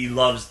 he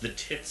loves the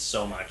tits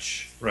so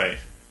much. Right.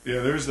 Yeah,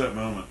 there's that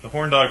moment. The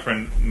horn dog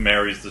friend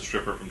marries the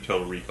stripper from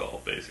Total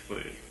Recall,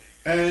 basically.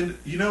 And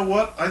you know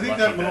what? I think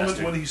Lucky that moment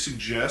bastard. when he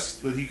suggests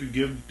that he could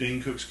give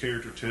Dane Cook's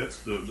character tits,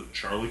 the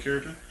Charlie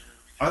character,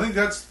 I think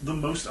that's the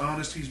most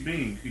honest he's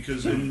being,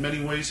 because in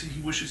many ways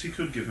he wishes he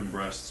could give him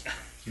breasts.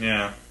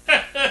 Yeah.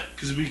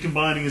 Because he'd be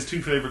combining his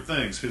two favorite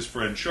things, his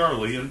friend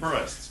Charlie and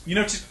breasts. You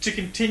know, to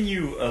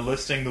continue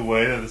listing the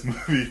way that this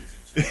movie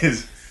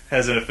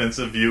has an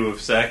offensive view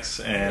of sex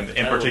and, in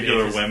That will be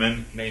particular, his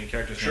women. Main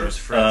character's name is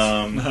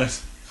Fritz.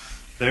 Nice.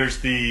 There's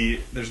the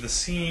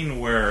scene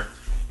where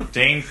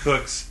Dane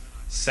Cook's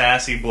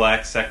sassy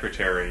black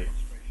secretary,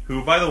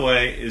 who, by the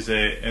way, is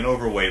an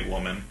overweight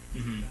woman,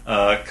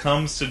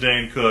 comes to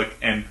Dane Cook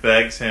and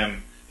begs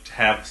him to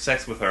have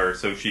sex with her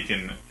so she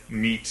can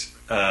meet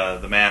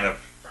the man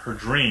of her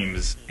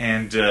dreams.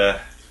 And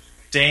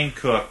Dane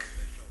Cook,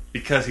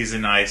 because he's a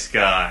nice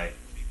guy,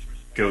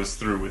 goes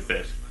through with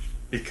it.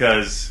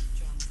 Because,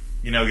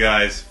 you know,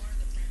 guys,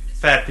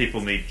 fat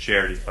people need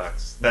charity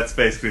fucks. That's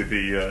basically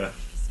the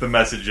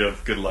message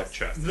of Good Luck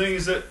Chuck. The thing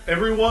is that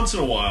every once in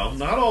a while,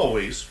 not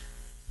always,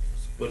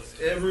 but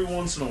every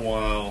once in a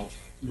while,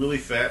 really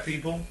fat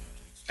people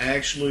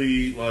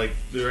actually, like,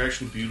 they're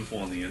actually beautiful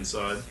on the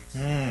inside.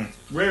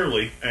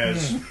 Rarely,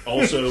 as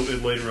also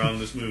later on in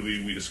this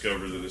movie we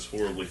discover that this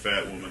horribly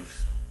fat woman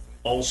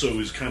also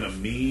is kind of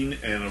mean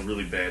and a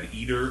really bad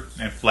eater.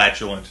 And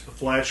flatulent.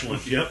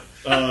 Flatulent, yep.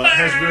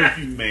 Has very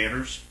few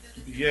manners.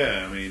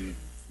 Yeah, I mean,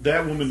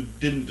 that woman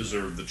didn't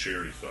deserve the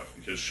charity fuck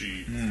because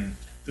she,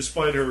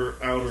 despite her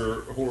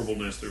outer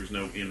horribleness, there was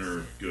no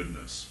inner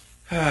goodness.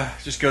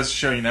 Just goes to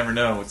show you never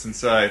know what's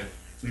inside.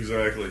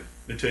 Exactly.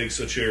 It takes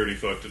a charity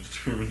fuck to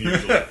determine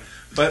usually.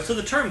 But So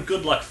the term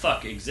 "good luck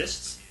fuck"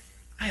 exists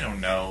I don't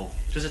know.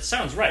 because it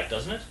sounds right,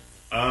 doesn't it?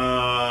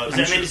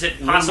 Is it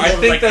I'm possible? I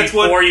think like that's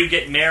before what- you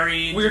get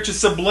married? We're to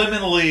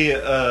subliminally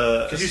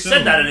Because you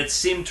said that and it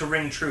seemed to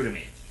ring true to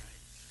me.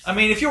 I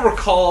mean, if you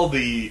recall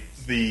the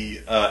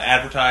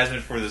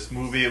advertisement for this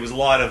movie, it was a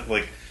lot of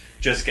like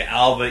Jessica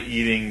Alba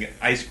eating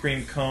ice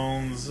cream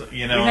cones.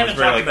 You know, We it haven't was very,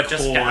 talked like, about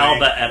Jessica coy.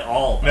 Alba at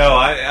all. No,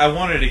 I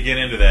wanted to get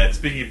into that.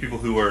 Speaking of people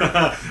who are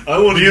I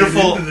want to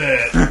beautiful, get into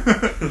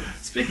that.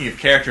 speaking of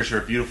characters who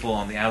are beautiful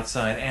on the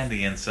outside and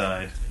the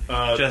inside,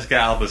 Jessica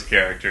Alba's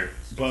character.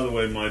 By the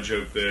way, my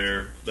joke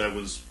there, that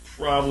was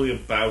probably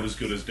about as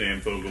good as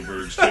Dan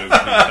Fogelberg's joke in the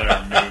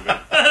entire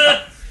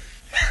movie.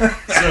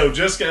 So,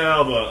 Jessica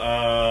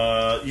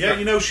Alba, yeah,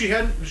 you know, she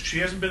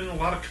hasn't been in a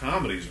lot of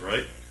comedies,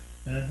 right?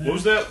 What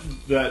was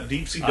that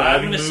deep sea I'm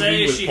diving going to movie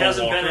say with she Paul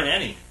hasn't Walker? been in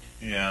any.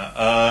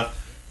 Yeah.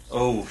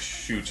 Oh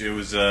shoot! It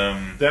was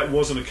That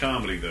wasn't a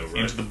comedy, though, right?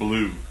 Into the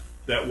Blue.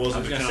 That I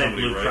wasn't was a going to say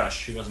comedy, Blue right? Crush.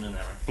 She wasn't in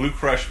that one. Blue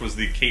Crush was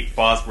the Kate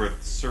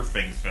Bosworth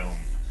surfing film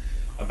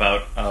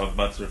about a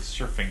bunch of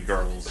surfing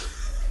girls.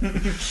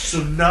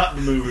 So not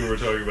the movie we're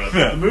talking about.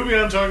 Yeah. The movie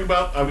I'm talking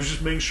about, I was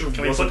just making sure it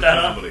Can we wasn't put that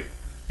a up? comedy.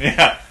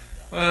 Yeah.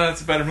 Well,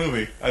 it's a better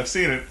movie. I've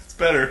seen it. It's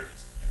better.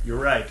 You're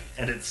right,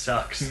 and it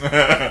sucks.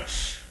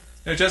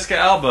 No, Jessica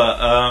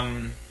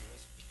Alba,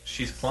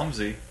 she's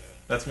clumsy.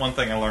 That's one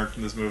thing I learned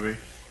from this movie.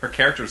 Her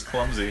character's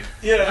clumsy.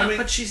 Yeah, I mean,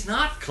 But she's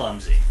not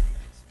clumsy.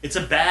 It's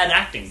a bad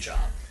acting job.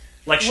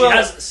 Like, she Well-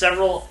 has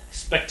several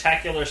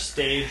spectacular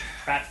stage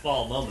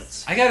pratfall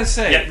moments, I gotta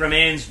say, yet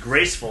remains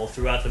graceful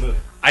throughout the movie.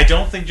 I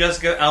don't think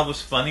Jessica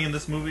Alba's funny in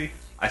this movie.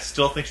 I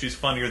still think she's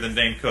funnier than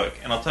Dane Cook.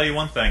 And I'll tell you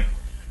one thing.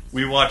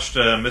 We watched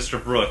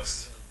Mr.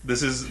 Brooks.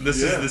 This is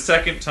Yeah. the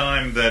second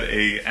time that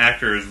a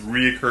actor has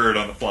reoccurred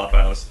on the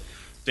Flophouse.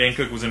 Dane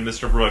Cook was in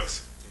Mr.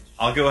 Brooks.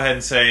 I'll go ahead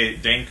and say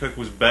Dane Cook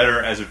was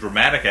better as a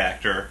dramatic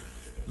actor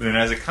than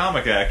as a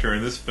comic actor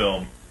in this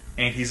film,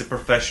 and he's a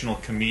professional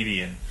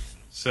comedian.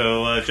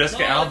 So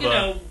Jessica Well, Alba. you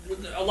know,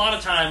 a lot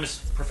of times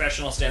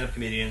professional stand-up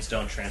comedians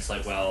don't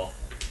translate well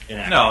in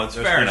acting. No, it's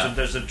fair there's enough.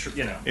 There's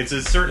you know, It's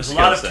a certain there's a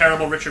lot of skill set.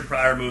 terrible Richard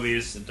Pryor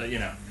movies. That, you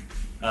know,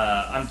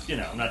 I'm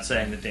not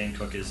saying that Dane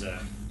Cook is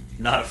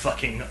not a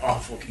fucking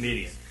awful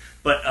comedian,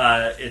 but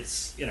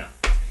it's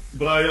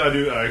but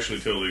I actually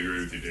totally agree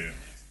with you, Dan.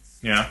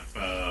 Yeah.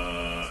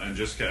 And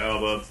Jessica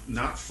Alba,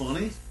 not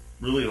funny,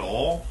 really at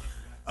all.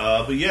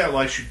 But yeah,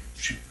 like she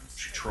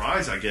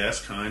tries, I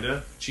guess, kind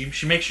of.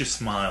 She makes you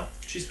smile.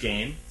 she's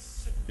game.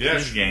 Yeah,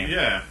 She's game.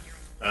 Yeah.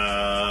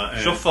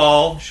 And She'll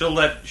fall. She'll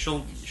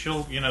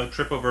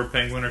trip over a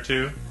penguin or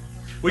two.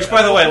 Which,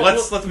 by the way,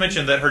 let's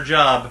mention that her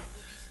job,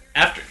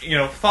 after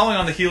following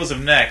on the heels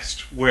of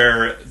Next,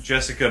 where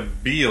Jessica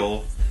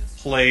Biel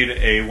played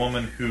a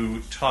woman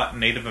who taught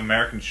Native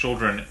American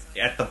children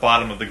at the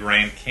bottom of the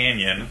Grand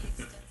Canyon.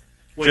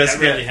 Wait,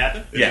 Jessica- that really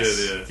happened? It Yes,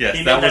 did, yeah. yes,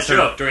 He that made was that her.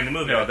 joke during the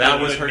movie. No, that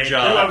was her I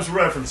job was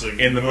referencing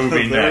in the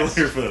movie the Next.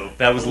 earlier film.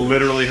 That was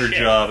literally her Shit.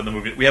 job in the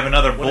movie. We have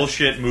another What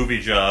bullshit movie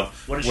job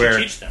What did where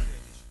she teach them?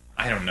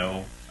 I don't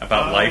know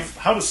about life.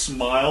 How to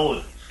smile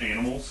at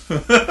animals.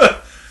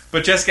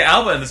 But Jessica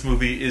Alba in this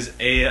movie is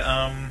a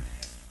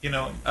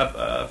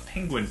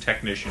penguin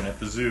technician at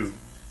the zoo.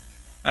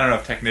 I don't know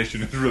if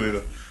technician is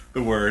really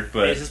the word,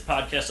 but Is this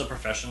podcast so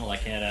professional I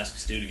can't ask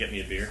Stu to get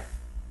me a beer?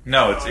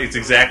 no, it's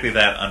exactly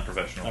that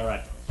unprofessional. All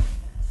right.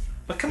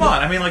 But come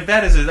on, I mean, like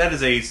that is a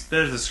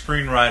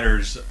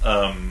screenwriter's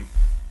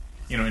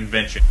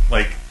invention.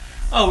 Like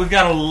oh, we've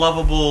got a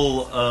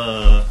lovable,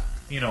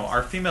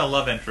 our female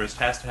love interest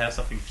has to have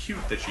something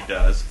cute that she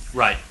does.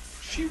 Right.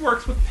 She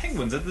works with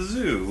penguins at the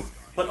zoo.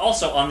 But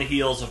also on the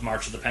heels of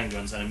March of the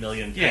Penguins and a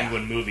million Yeah.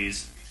 penguin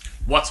movies,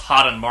 what's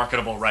hot and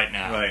marketable right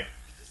now? Right.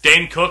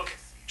 Dane Cook,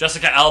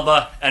 Jessica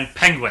Alba, and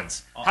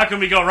penguins. How can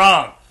we go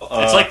wrong?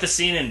 It's like the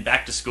scene in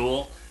Back to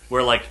School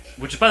where, like,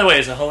 which by the way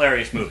is a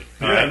hilarious movie.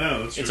 Yeah,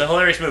 no, that's It's true. a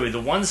hilarious movie.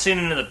 The one scene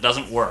in it that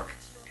doesn't work,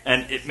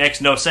 and it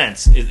makes no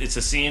sense. It's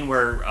a scene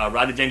where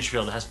Rodney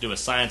Dangerfield has to do a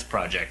science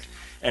project,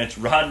 and it's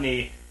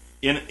Rodney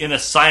in a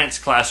science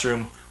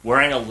classroom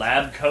wearing a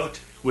lab coat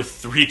with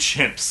 3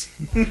 chimps,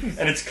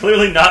 and it's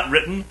clearly not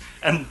written.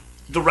 And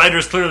the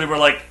writers clearly were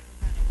like,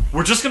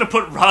 "We're just going to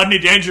put Rodney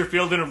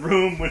Dangerfield in a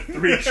room with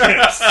 3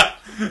 chimps.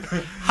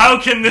 How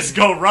can this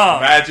go wrong?"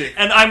 Magic.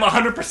 And I'm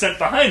 100%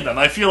 behind them.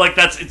 I feel like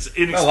it's Lightning's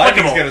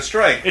inexplicable. going to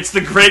strike. It's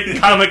the great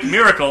comic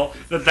miracle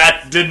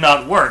that did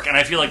not work, and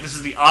I feel like this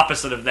is the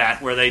opposite of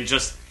that, where they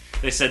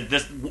said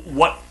this.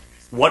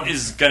 What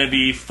is going to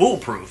be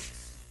foolproof?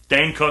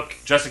 Dane Cook,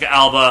 Jessica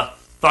Alba,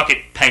 fuck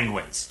it,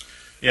 penguins.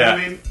 Yeah, I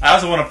mean- I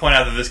also want to point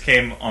out that this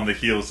came on the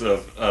heels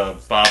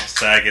of Bob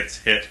Saget's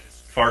hit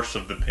Farce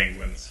of the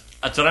Penguins.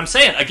 That's what I'm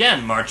saying.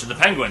 Again, March of the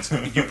Penguins.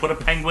 You put a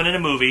penguin in a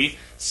movie,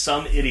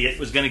 some idiot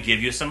was going to give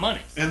you some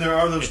money. And there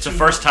are those. It's two a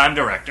first-time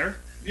director.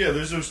 Yeah,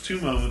 there's those 2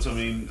 moments. I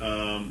mean,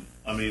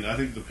 I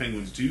think the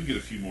Penguins do get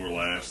a few more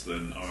laughs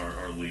than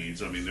our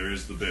leads. I mean, there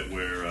is the bit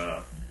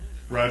where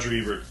Roger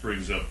Ebert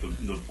brings up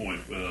the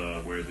point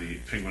where the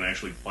penguin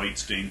actually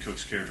bites Dane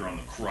Cook's character on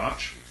the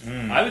crotch,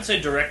 I would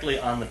say directly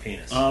on the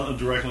penis.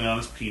 directly on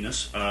his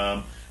penis.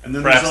 And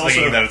then Perhaps there's also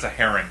thinking that it's a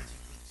heron.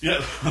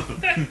 yeah,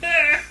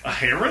 a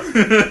heron.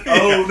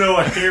 Oh no,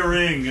 a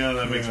herring. Yeah,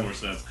 that makes more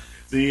sense.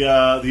 The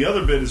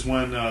other bit is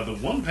when the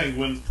one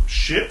penguin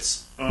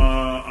shits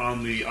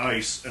on the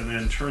ice and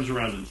then turns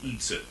around and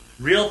eats it.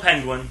 Real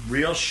penguin,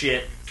 real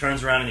shit,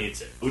 turns around and eats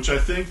it. Which I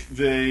think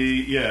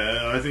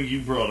I think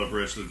you brought up,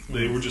 Rich, that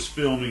they were just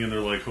filming and they're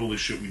like, holy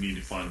shit, we need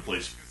to find a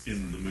place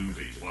in the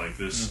movie. Like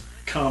this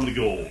comedy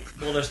gold.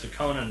 Well, there's the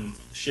Conan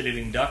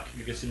shit-eating duck.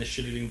 You guys seen the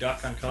shit-eating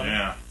duck on Conan?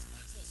 Yeah.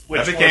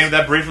 Which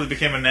That briefly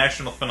became a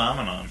national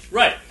phenomenon.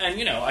 Right,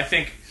 and I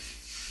think...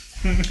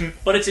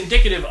 but it's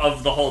indicative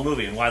of the whole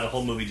movie and why the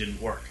whole movie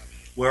didn't work.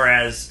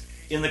 Whereas,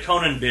 in the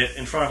Conan bit,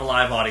 in front of a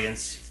live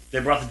audience, they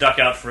brought the duck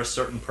out for a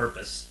certain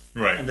purpose.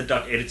 Right. And the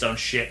duck ate its own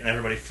shit, and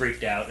everybody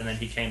freaked out, and then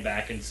he came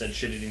back and said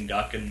shit-eating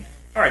duck, and...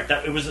 Alright,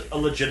 it was a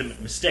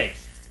legitimate mistake.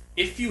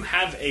 If you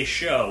have a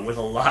show with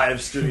a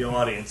live studio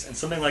audience, and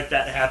something like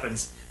that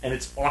happens, and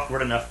it's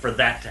awkward enough for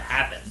that to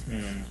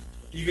happen,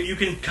 you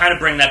can kind of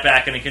bring that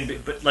back, and it can be...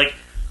 But, like,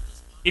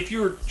 if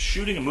you're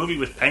shooting a movie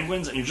with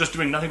penguins, and you're just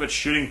doing nothing but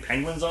shooting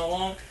penguins all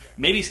along,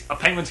 maybe a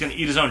penguin's going to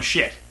eat his own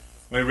shit.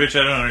 Wait, Rich,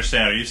 I don't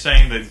understand. Are you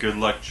saying that Good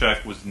Luck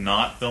Chuck was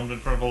not filmed in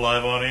front of a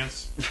live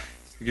audience?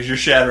 Because you're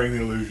shattering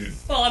the illusion.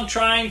 Well, I'm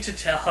trying to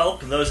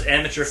help those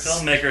amateur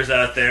filmmakers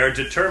out there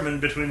determine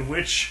between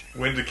When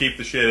to keep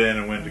the shit in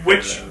and when to cut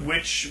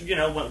it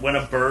out. when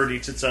a bird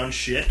eats its own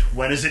shit,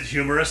 when is it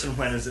humorous and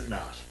when is it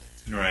not?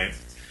 Right.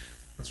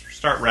 Let's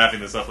start wrapping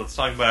this up. Let's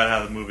talk about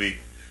how the movie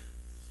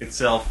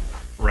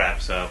itself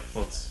wraps up.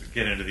 Let's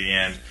get into the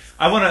end.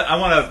 I want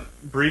to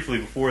briefly,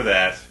 before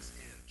that,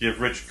 give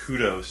Rich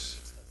kudos.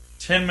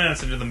 10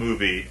 minutes into the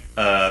movie,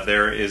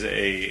 there is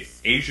a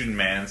Asian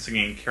man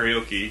singing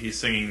karaoke. He's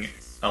singing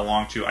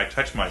along to "I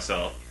Touch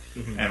Myself,"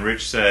 and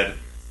Rich said,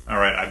 "All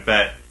right, I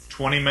bet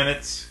 20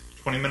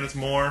 minutes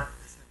more,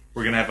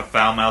 we're gonna have a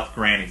foul-mouthed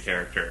granny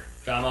character."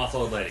 Foul-mouthed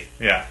old lady.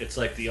 Yeah, It's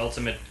like the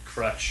ultimate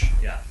crutch.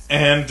 Yeah.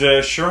 and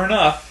sure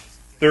enough,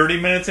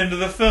 30 minutes into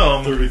the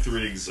film,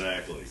 33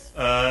 exactly.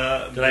 Did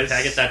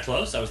I get that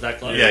close? I was that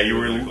close? Yeah, you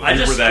were. I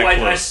that close.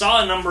 I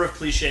saw a number of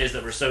cliches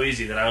that were so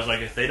easy that I was like,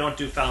 if they don't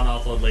do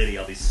foul-mouthed old lady,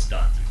 I'll be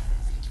stunned.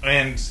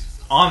 And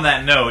on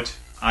that note,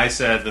 I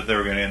said that they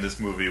were going to end this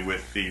movie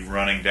with the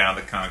running down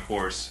the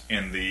concourse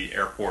in the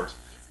airport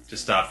to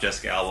stop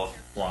Jessica Alba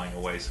from flying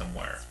away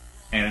somewhere.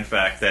 And in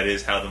fact, that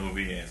is how the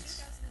movie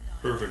ends.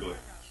 Perfectly.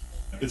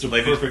 It's a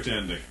Ladies- perfect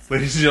ending.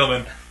 Ladies and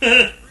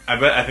gentlemen,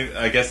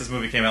 I guess this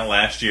movie came out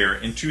last year.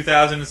 In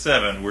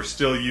 2007, we're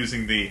still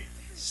using the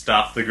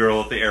 "Stop the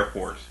Girl at the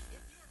Airport."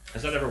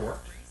 Has that ever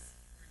worked?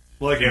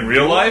 Like In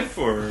real life,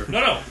 or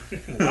No.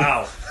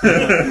 Wow.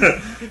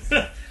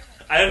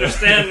 I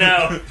understand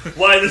now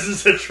why this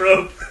is a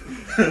trope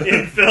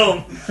in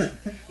film.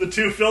 The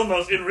two film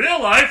most in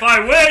real life, I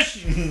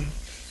wish.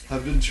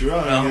 I've been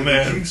trying. Oh,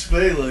 man. Keeps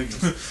failing.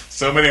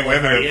 so many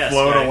women have Yes,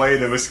 flown right. away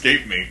to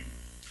escape me.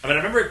 I mean, I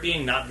remember it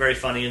being not very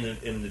funny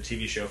in the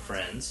TV show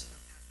Friends.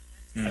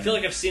 I feel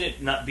like I've seen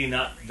it not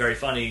very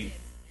funny.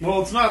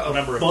 Well, it's not a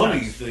Number of funny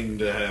times. thing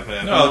to have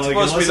happen. No, it's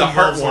supposed to be the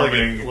unless it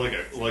involves,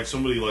 heartwarming- like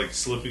somebody like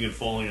slipping and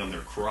falling on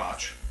their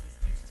crotch.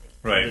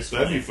 Right. It's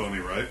That'd funny. be funny,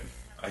 right?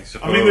 I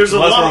suppose. there's a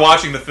Unless lot- we're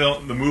watching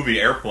the movie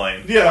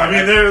Airplane. Yeah, I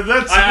mean,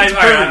 that's a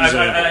perfect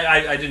example.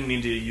 I didn't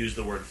mean to use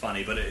the word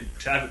funny, but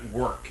to have it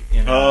work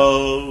in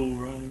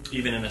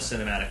even in a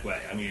cinematic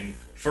way. I mean,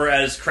 for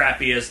as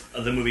crappy as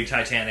the movie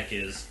Titanic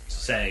is,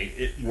 say,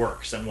 it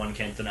works, and one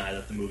can't deny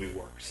that the movie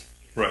works.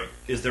 Right.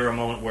 Is there a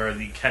moment where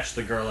the catch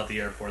the girl at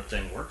the airport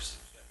thing works?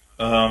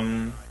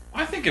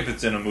 I think if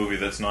it's in a movie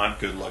that's not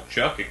Good Luck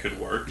Chuck, it could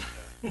work.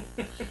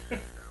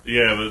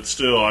 Yeah, but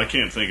still, I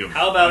can't think of.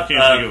 How about I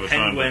can't think of a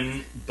time.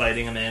 penguin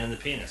biting a man in the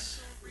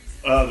penis?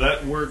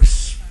 That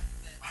works.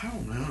 I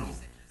don't know.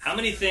 How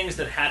many things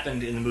that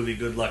happened in the movie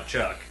Good Luck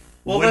Chuck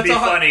Well, would that's be a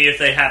funny if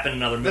they happened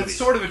in other movies? That's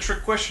sort of a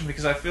trick question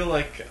because I feel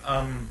like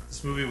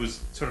this movie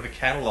was sort of a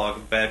catalog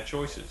of bad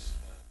choices.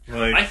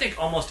 Like, I think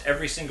almost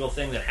every single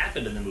thing that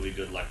happened in the movie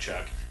Good Luck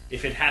Chuck,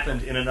 if it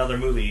happened in another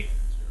movie,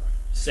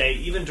 say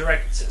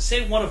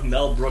one of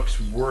Mel Brooks'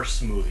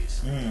 worst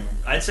movies,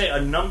 I'd say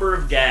a number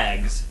of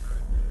gags,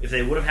 if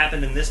they would have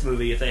happened in this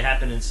movie, if they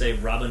happened in, say,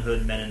 Robin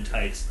Hood Men in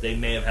Tights, they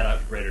may have had a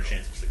greater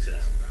chance of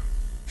success.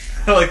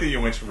 I like that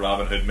you went to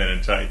Robin Hood Men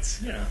in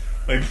Tights. Yeah.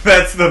 Like,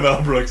 that's the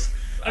Mel Brooks.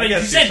 I mean,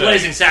 if you say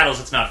Blazing Saddles,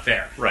 it's not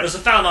fair. Right. There's a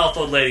foul-mouthed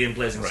old lady in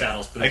Blazing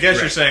Saddles. But I it's guess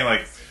great. you're saying,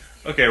 like,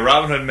 okay,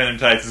 Robin Hood Men in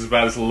Tights is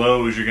about as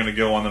low as you're going to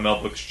go on the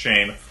Mel Brooks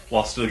chain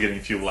while still getting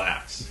a few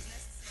laughs.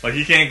 Like,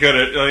 you can't go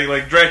to,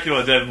 like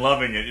Dracula Dead and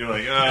Loving It. You're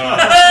like,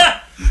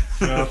 oh,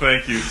 no,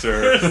 thank you,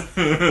 sir.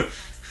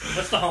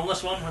 What's the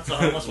homeless one? One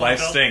Life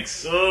called?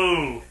 stinks.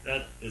 Oh,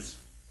 that is...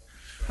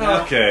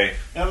 Okay.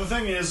 Now the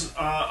thing is,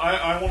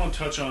 I want to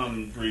touch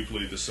on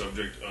briefly the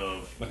subject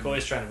of.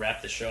 McCoy's trying to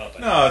wrap this show up.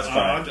 No, it's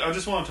fine. I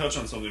just want to touch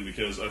on something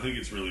because I think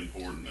it's really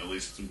important. At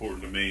least it's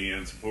important to me,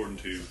 and it's important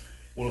to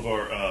one of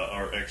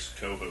our ex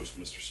co-hosts,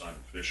 Mr. Simon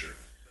Fisher,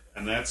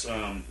 and that's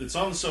it's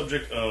on the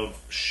subject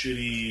of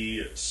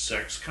shitty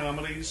sex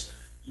comedies.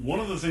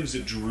 One of the things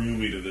that drew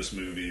me to this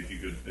movie, if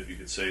you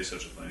could say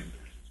such a thing,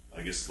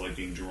 I guess it's like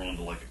being drawn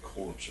to like a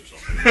corpse or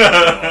something.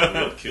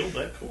 What killed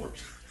that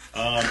corpse?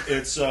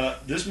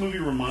 This movie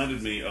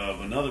reminded me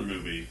of another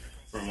movie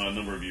from a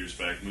number of years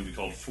back, a movie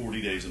called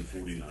 40 Days and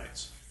 40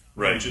 Nights,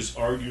 Right. which is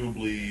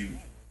arguably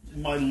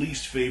my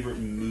least favorite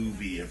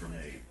movie ever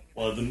made.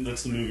 Well,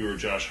 that's the movie where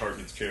Josh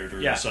Hartnett's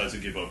character decides to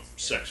give up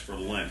sex for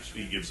Lent.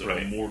 He gives up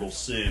a mortal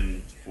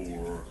sin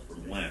for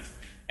Lent.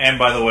 And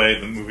by the way,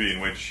 the movie in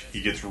which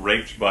he gets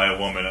raped by a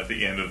woman at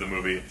the end of the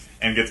movie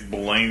and gets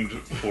blamed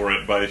for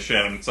it by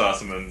Shannon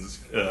Sossaman's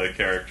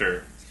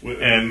character.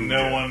 And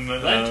no one...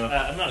 Lent,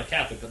 I'm not a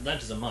Catholic, but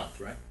Lent is a month,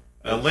 right?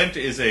 Lent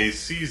is a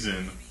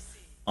season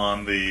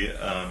on the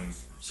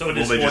So it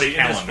is religious 40, it is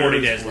calendar.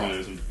 40 days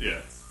long.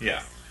 Yeah.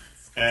 Yeah.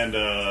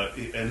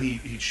 And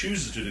he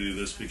chooses to do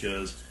this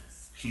because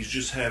he's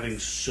just having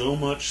so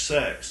much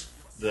sex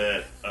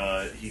that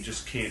he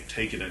just can't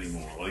take it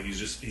anymore. Like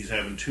he's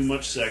having too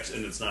much sex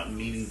and it's not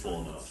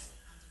meaningful enough.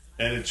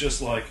 And it's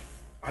just like,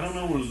 I don't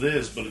know what it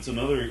is, but it's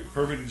another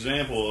perfect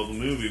example of a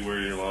movie where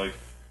you're like,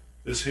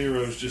 this hero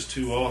is just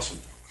too awesome.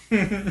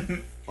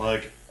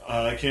 Like,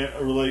 I can't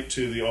relate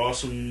to the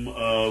awesome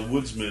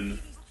woodsman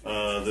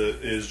that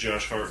is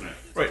Josh Hartnett.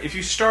 Right. If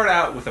you start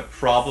out with a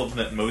problem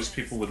that most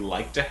people would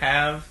like to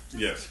have,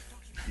 Yes.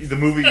 the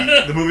movie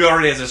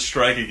already has a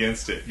strike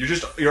against it.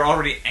 You're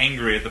already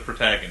angry at the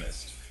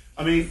protagonist.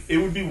 I mean, it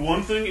would be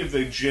one thing if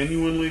they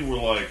genuinely were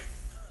like,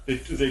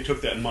 they took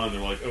that in mind.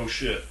 They're like, oh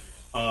shit.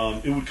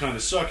 It would kind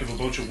of suck if a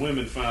bunch of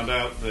women found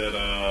out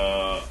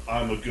that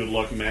I'm a good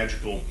luck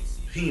magical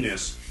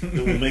penis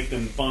that will make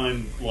them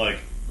find like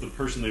the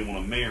person they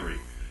want to marry.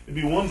 It'd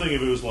be one thing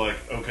if it was like,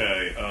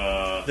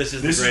 okay, this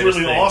is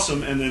really thing.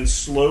 awesome, and then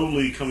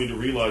slowly coming to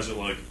realize that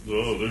like,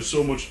 oh, there's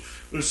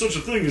such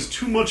a thing as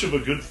too much of a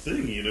good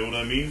thing. You know what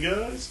I mean,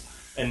 guys?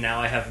 And now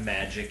I have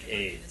magic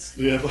AIDS.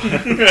 Yeah,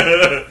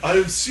 I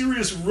have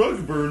serious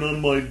rug burn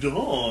on my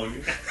dog.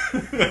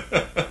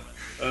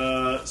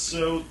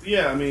 So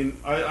yeah, I mean,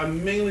 I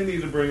mainly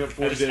need to bring up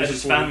 40 Days. I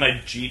just found my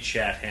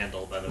GChat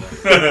handle, by the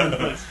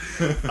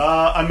way.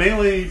 I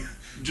mainly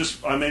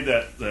I made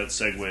that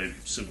segue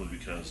simply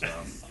because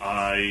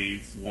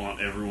I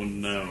want everyone to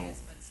know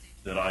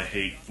that I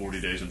hate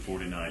 40 Days and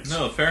 40 Nights.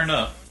 No, fair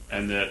enough.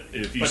 And that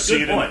if you But see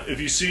good it, point.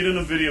 if you see it in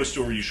a video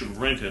store, you should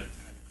rent it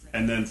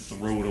and then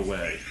throw it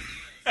away.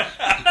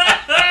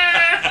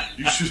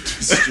 You should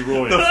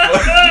destroy it.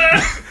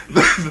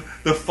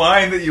 The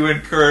fine that you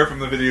incur from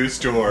the video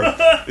store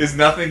is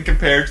nothing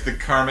compared to the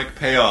karmic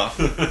payoff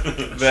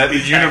that the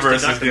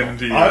universe has given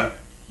to you.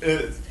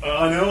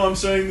 I know I'm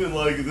saying that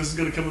like this is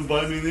going to come and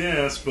bite me in the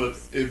ass, but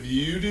if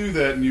you do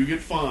that and you get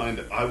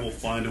fined, I will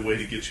find a way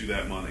to get you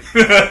that money.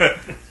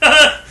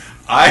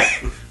 I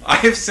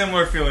have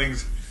similar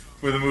feelings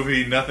with the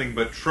movie Nothing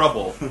But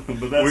Trouble,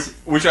 But that's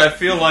which I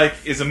feel like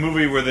is a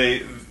movie where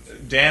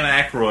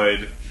Dan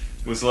Aykroyd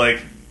was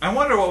like, I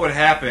wonder what would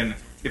happen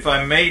if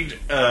I made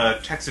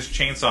Texas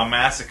Chainsaw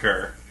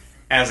Massacre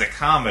as a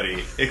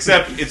comedy,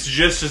 except it's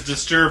just as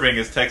disturbing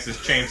as Texas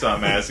Chainsaw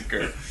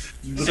Massacre.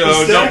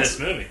 So This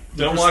movie.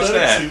 don't watch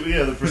that.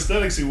 The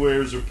prosthetics he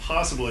wears are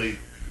possibly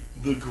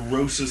the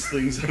grossest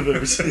things I've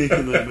ever seen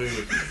in that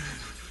movie.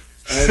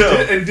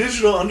 And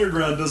Digital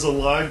Underground does a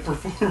live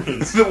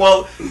performance.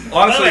 Well, honestly,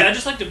 By the way, I'd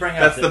just like to bring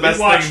out that's that the best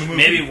we watched thing in the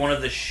movie. maybe one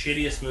of the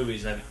shittiest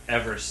movies I've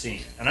ever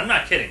seen. And I'm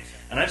not kidding.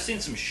 And I've seen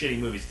some shitty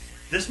movies.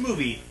 This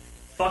movie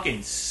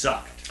fucking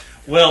sucked.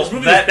 Well, this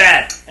movie is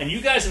bad, and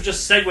you guys have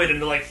just segued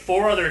into like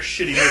 4 other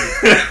shitty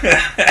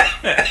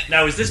movies.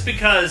 Now, is this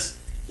because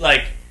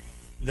like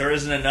there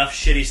isn't enough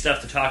shitty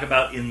stuff to talk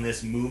about in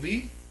this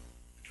movie,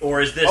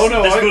 or is this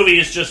this movie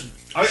is just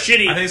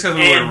shitty? I think it's because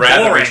we would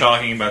rather be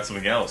talking about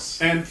something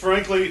else. And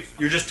frankly,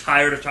 you're just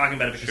tired of talking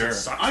about it because it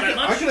sucks that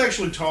much. I could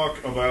actually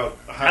talk about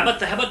how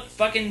about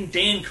fucking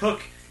Dane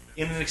Cook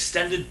in an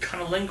extended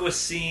cunnilingus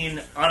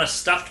scene on a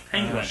stuffed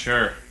penguin.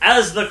 Sure.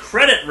 As the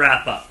credit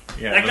wrap up.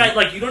 Yeah, that guy,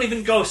 like, you don't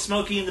even go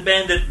Smokey and the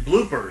Bandit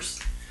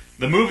bloopers.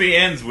 The movie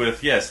ends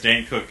with, yes,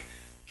 Dane Cook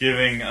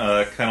giving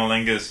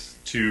cunnilingus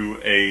to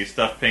a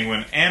stuffed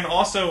penguin, and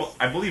also,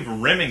 I believe,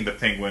 rimming the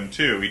penguin,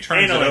 too. He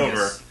turns it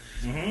over.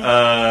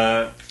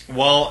 Mm-hmm.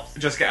 While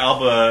Jessica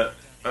Alba,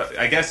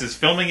 I guess, is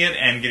filming it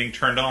and getting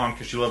turned on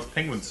because she loves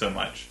penguins so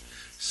much.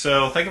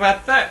 So think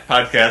about that,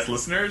 podcast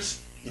listeners.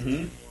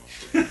 Mm-hmm.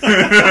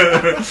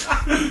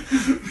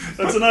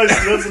 That's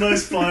a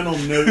nice final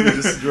note you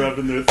just dropped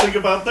in there. Think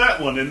about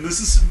that one, and this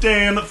is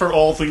Dan for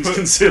All Things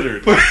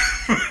Considered.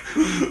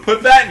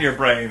 Put that in your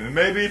brain, and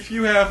maybe if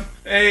you have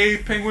a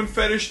penguin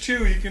fetish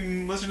too, you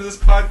can listen to this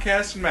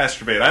podcast and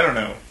masturbate. I don't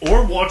know,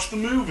 or watch the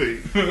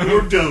movie,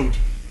 or don't.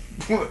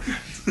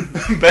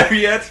 Better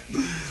yet,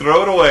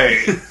 throw it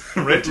away.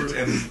 Rent it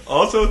and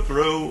also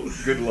throw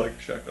Good Luck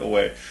Chuck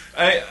away.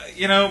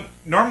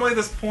 Normally at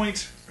this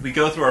point we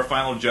go through our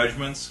final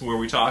judgments where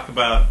we talk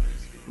about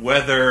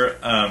whether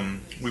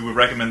we would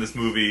recommend this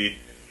movie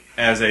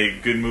as a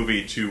good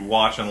movie to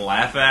watch and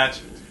laugh at,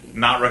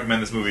 not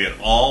recommend this movie at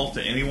all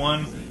to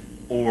anyone,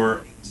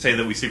 or say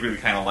that we secretly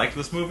kind of liked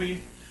this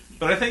movie.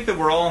 But I think that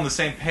we're all on the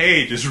same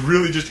page as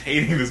really just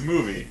hating this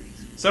movie.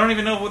 So I don't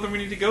even know whether we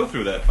need to go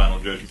through that final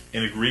judgment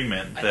in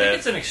agreement. I think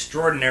it's an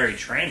extraordinary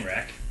train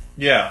wreck.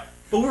 Yeah.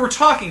 But we were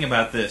talking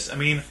about this. I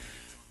mean,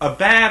 a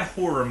bad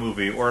horror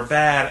movie or a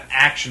bad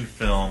action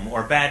film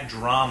or a bad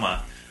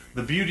drama,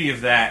 the beauty of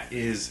that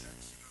is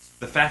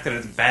the fact that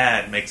it's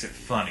bad makes it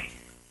funny.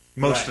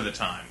 Most of the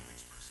time.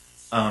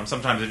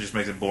 Sometimes it just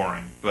makes it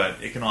boring,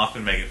 but it can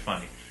often make it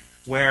funny.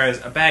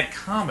 Whereas a bad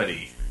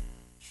comedy,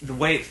 the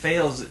way it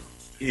fails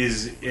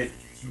is it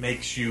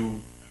makes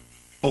you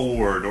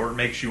bored, or it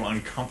makes you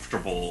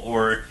uncomfortable,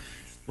 or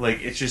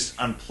like it's just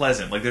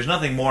unpleasant. Like there's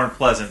nothing more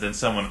unpleasant than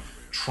someone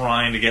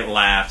trying to get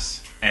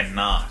laughs and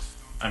not.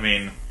 I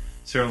mean,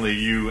 certainly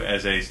you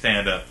as a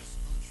stand-up.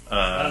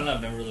 I don't know.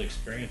 I've never really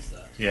experienced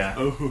that. Yeah.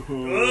 Dane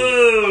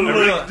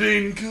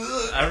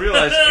Cook. I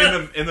realized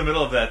in the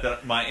middle of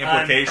that my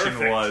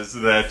implication was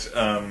that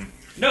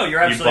no, you're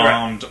absolutely you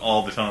bombed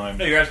all the time.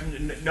 No,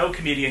 no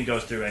comedian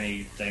goes through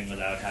anything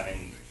without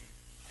having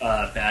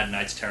bad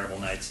nights, terrible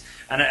nights.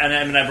 And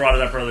I mean, I brought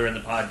it up earlier in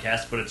the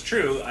podcast, but it's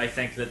true. I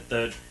think that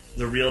the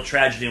real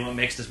tragedy and what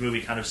makes this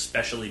movie kind of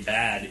specially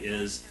bad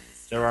is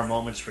there are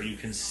moments where you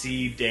can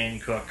see Dane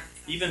Cook,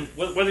 even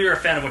whether you're a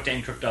fan of what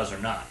Dane Cook does or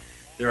not,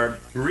 there are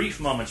brief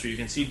moments where you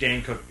can see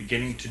Dane Cook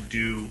beginning to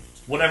do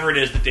whatever it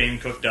is that Dane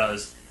Cook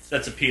does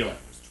that's appealing.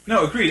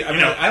 No, agreed. I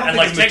mean, I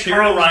don't think take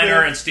Carl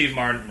Reiner and Steve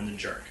Martin and The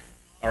Jerk.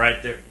 All right,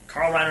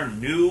 Carl Reiner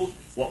knew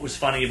what was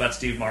funny about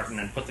Steve Martin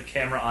and put the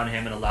camera on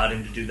him and allowed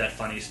him to do that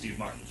funny Steve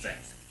Martin thing.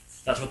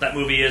 That's what that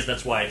movie is.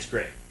 That's why it's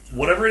great.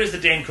 Whatever it is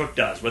that Dane Cook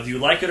does, whether you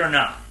like it or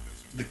not,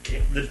 the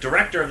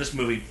director of this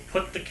movie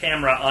put the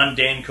camera on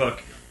Dane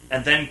Cook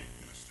and then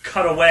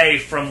cut away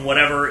from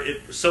whatever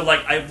it. So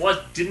like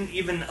didn't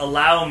even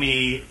allow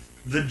me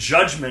the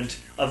judgment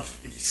of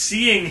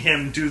seeing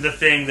him do the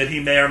thing that he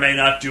may or may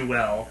not do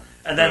well,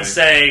 and then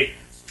say,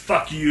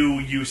 "Fuck you,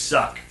 you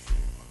suck,"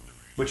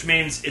 which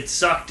means it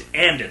sucked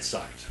and it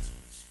sucked.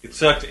 It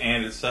sucked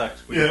and it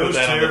sucked. We'll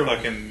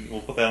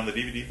put that on the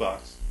DVD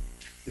box.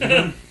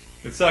 It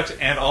sucked,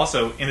 and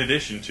also in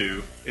addition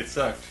to it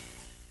sucked.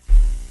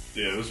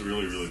 Yeah, it was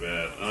really, really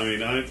bad. I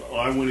mean, I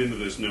went into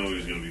this knowing it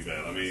was going to be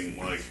bad. I mean,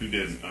 like, who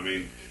didn't? I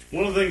mean,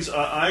 one of the things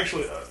I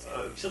actually...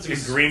 sounds like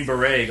a Green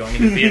Beret going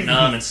into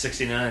Vietnam in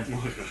 '69.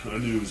 I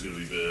knew it was going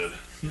to be bad.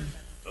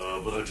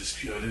 But I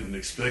didn't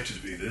expect it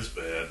to be this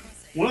bad.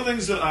 One of the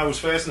things that I was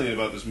fascinated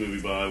about this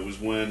movie was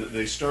when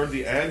they started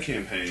the ad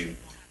campaign,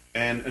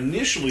 and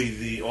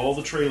initially all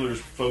the trailers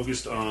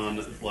focused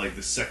on, like,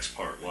 the sex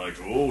part. Like,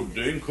 oh,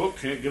 Dane Cook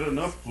can't get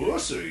enough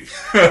pussy.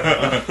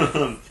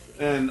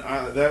 And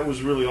that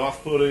was really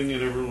off-putting,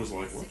 and everyone was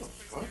like, "What the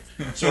fuck?"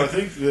 So I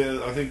think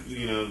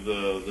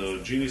the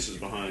geniuses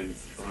behind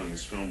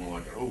this film were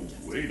like, "Oh,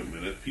 wait a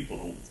minute,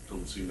 people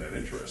don't seem that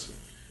interested,"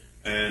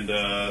 and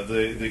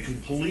they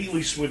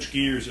completely switched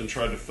gears and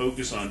tried to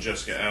focus on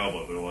Jessica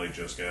Alba. They're like,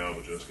 Jessica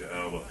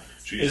Alba.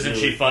 Isn't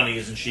she funny?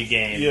 Isn't she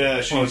game?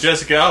 Yeah,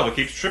 Jessica Alba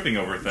keeps tripping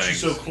over things.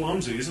 She's so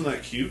clumsy. Isn't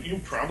that cute?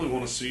 You probably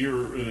want to see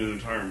her in an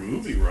entire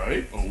movie,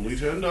 right? Only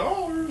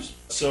 $10.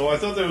 So I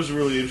thought that was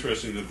really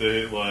interesting that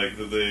they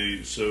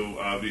so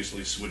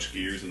obviously switched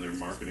gears in their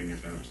marketing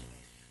attempts.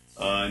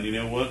 And you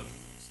know what?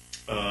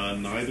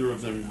 Neither of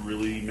them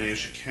really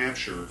managed to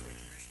capture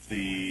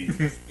the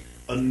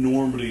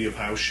enormity of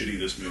how shitty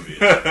this movie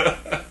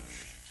is.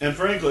 And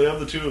frankly, of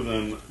the two of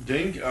them,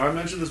 I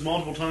mentioned this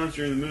multiple times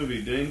during the movie,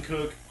 Dane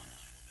Cook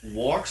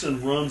walks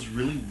and runs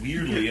really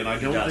weirdly, and I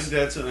don't does. think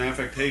that's an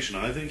affectation.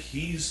 I think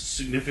he's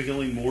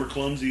significantly more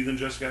clumsy than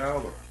Jessica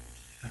Alba.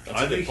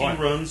 I think he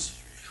runs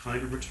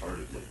kind of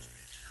retardedly.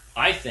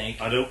 I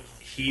think I don't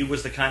he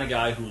was the kind of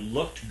guy who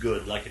looked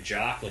good, like a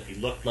jock, like he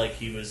looked like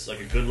he was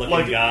like a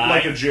good-looking guy.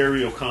 like a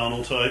Jerry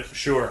O'Connell type.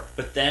 Sure,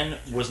 but then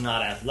was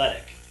not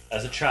athletic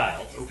as a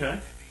child. Okay.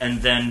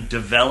 And then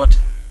developed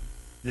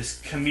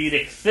this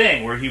comedic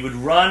thing where he would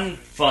run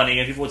funny,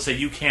 and people would say,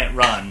 "You can't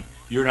run.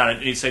 You're not."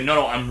 And he'd say,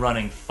 "No, I'm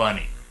running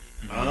funny."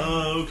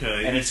 Oh,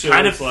 okay. And it's So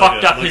kind of it's like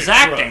fucked up like his a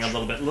acting crutch.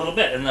 a little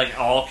bit. And like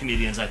all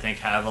comedians, I think,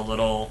 have a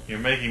little. You're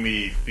making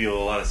me feel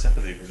a lot of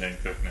sympathy for Dan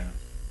Cook now.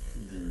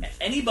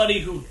 Anybody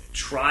who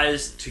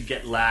tries to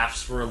get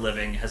laughs for a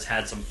living has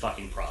had some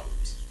fucking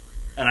problems.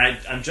 And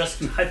I'm just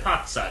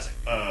hypothesizing.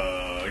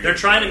 They're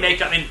trying to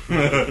make. I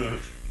mean,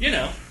 you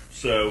know.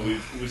 So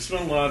we've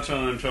spent a lot of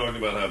time talking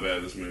about how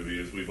bad this movie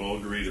is. We've all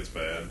agreed it's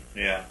bad.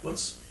 Yeah.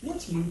 Let's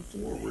move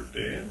forward,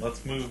 Dan.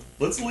 Let's move.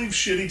 Let's leave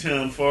Shitty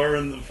Town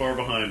far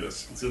behind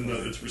us.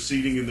 It's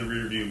receding in the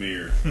rearview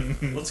mirror.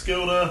 let's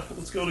go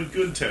to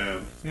Good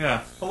Town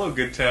Yeah. Hello,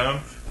 Good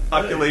Town.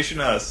 Population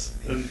us.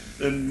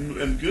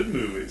 and good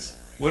movies.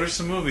 What are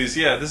some movies?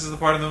 Yeah, this is the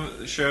part of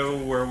the show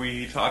where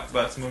we talk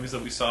about some movies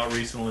that we saw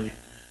recently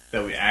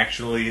that we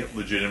actually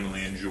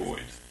legitimately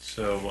enjoyed.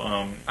 So,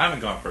 I haven't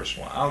gone first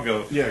one. I'll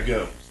go. Yeah,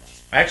 go.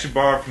 I actually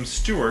borrowed from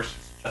Stuart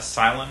A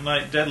Silent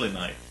Night, Deadly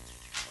Night,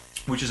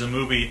 which is a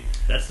movie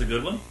That's the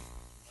good one.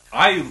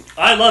 I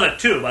love it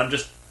too. But I'm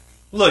just.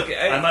 look.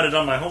 I might have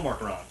done my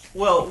homework wrong.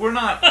 Well, we're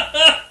not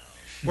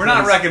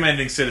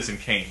recommending Citizen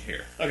Kane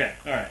here. Okay,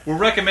 all right. We're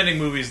recommending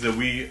movies that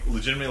we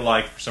legitimately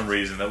like for some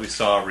reason that we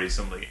saw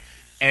recently,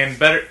 and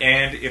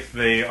if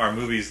they are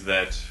movies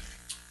that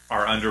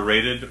are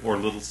underrated or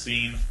little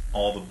seen,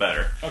 all the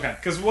better. Okay.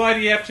 Because why do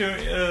you have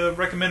to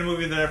recommend a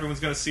movie that everyone's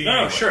going to see? No,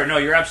 anyway? sure. No,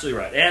 you're absolutely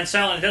right. And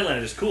Silent Hill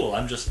is cool.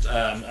 I'm just,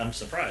 I'm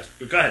surprised.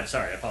 But go ahead.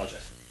 Sorry, I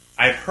apologize.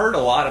 I've heard a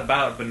lot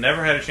about it, but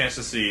never had a chance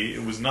to see.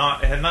 It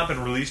had not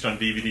been released on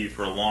DVD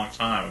for a long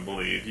time, I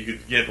believe. You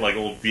could get like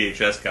old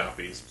VHS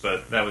copies,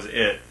 but that was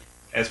it.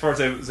 As far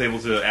as I was able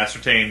to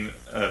ascertain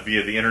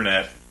via the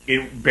internet,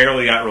 it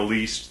barely got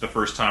released the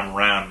first time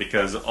around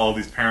because all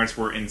these parents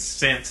were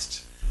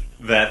incensed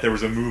that there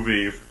was a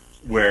movie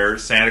where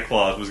Santa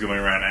Claus was going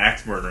around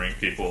axe murdering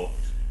people,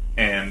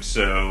 and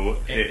so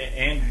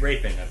and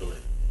raping, I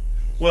believe.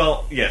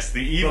 well, yes,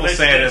 the evil Well,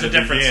 Santa there's at a the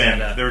different beginning.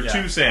 Santa. There were Yeah.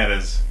 two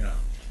Santas. Yeah.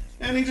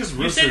 And he just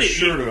You rips say her that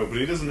shirt open.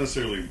 He doesn't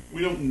necessarily.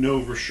 We don't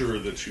know for sure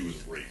that she was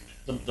raped.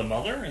 The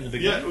mother in the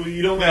Yeah, beginning. well,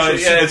 you don't. No, actually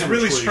see yeah, it's the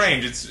really penetration.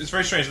 strange. It's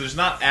very strange. There's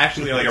not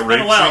actually like a It's been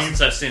rape a while scene.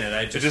 since I've seen it.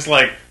 It's just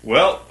like,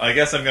 well, I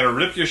guess I'm going to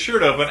rip your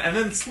shirt open and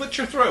then slit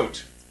your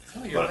throat.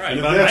 Oh, you're right. And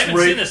if But I that's haven't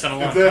rape, seen this in a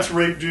long if that's time.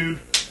 rape, dude,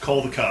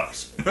 call the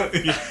cops.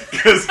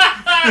 Because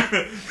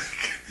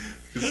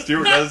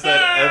Stuart does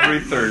that every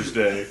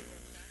Thursday.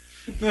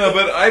 No,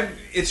 but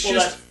it's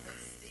Well,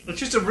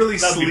 just a really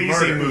That'd be sleazy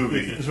murder.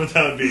 movie. Is what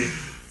that would be.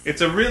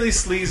 It's a really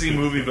sleazy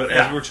movie, but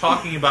Yeah. as we were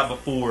talking about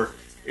before,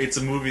 it's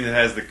a movie that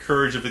has the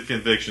courage of the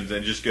convictions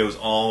and just goes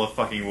all the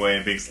fucking way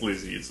in being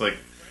sleazy. It's like,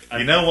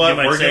 you know what? You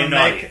might We're say going to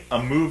naughty. make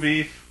a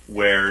movie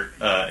where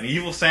an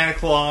evil Santa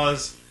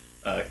Claus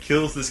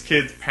kills this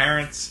kid's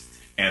parents,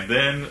 and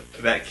then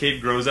that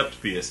kid grows up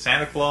to be a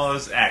Santa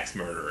Claus axe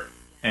murderer.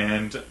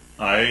 And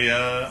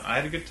I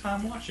had a good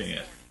time watching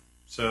it.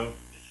 So,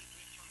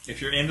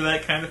 if you're into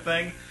that kind of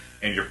thing,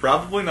 and you're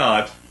probably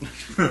not,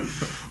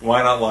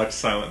 why not watch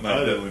Silent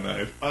Night, Deadly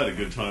Night? I had a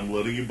good time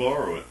letting you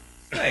borrow it.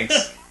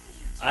 Thanks.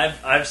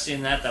 I've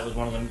seen that. That was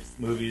one of the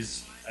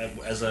movies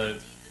as a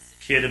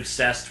kid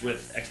obsessed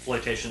with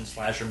exploitation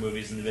slasher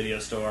movies in the video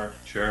store.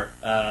 Sure.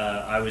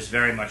 I was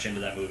very much into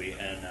that movie,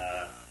 and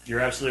you're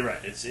absolutely right.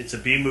 It's a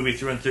B movie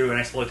through and through, an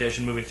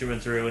exploitation movie through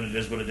and through, and it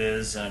is what it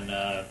is, and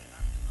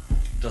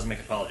doesn't make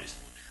apologies.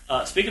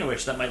 Speaking of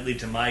which, that might lead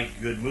to my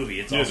good movie.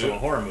 It's also yeah. a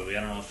horror movie.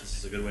 I don't know if this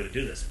is a good way to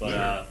do this, but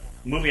a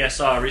movie I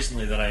saw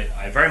recently that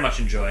I very much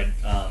enjoyed,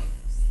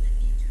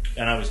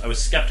 and I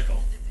was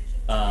skeptical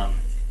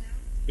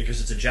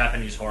because it's a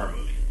Japanese horror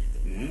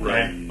movie.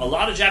 Right. And a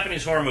lot of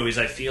Japanese horror movies,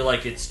 I feel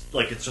like it's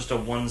just a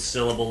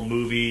one-syllable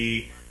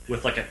movie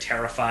with like a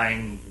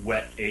terrifying,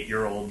 wet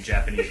 8-year-old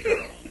Japanese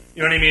girl.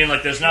 You know what I mean?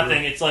 Like, there's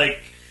nothing. It's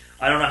like,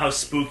 I don't know how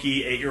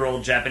spooky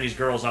 8-year-old Japanese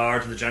girls are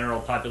to the general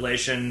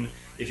population.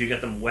 If you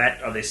get them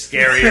wet, are they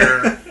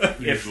scarier?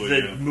 If Usually,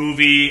 the yeah.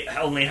 movie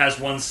only has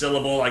one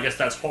syllable, I guess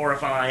that's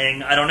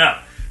horrifying. I don't know.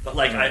 But,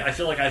 like, I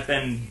feel like I've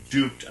been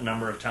duped a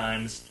number of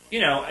times.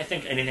 You know, I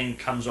think anything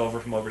comes over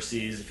from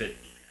overseas, if it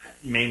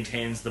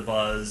maintains the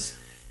buzz,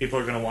 people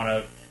are going to want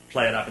to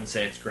play it up and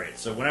say it's great.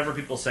 So whenever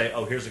people say,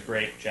 oh, here's a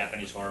great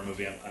Japanese horror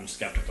movie, I'm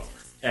skeptical.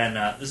 And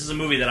this is a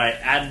movie that I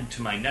added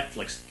to my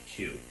Netflix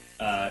queue.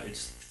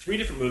 It's 3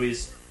 different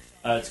movies.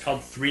 It's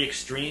called 3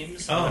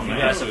 Extremes. I don't know if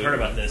you guys have heard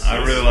about this.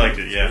 I really liked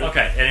it, yeah.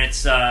 Okay, and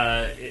it's,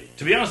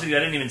 to be honest with you, I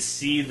didn't even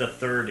see the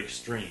 3rd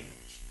extreme.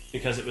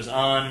 Because it was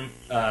on,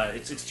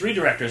 it's 3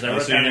 directors. I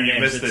wrote So down their you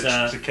names. missed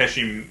the It's,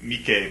 Takeshi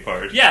Miike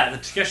part. yeah, the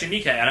Takeshi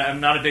Miike. I'm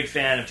not a big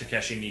fan of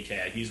Takeshi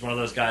Miike. He's one of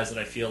those guys that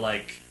I feel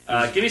like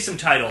Give me some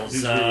titles.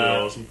 He's really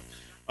awesome.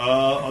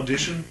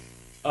 Audition.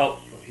 Oh,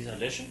 he's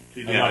Audition?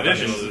 He Yeah,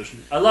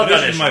 Audition. I love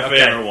Audition's Audition. my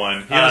Okay. favorite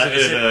one. He also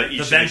is did it The Ichi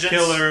the Vengeance?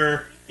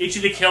 Killer. Ichi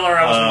the Killer,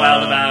 I was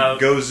wild about.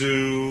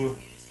 Gozu.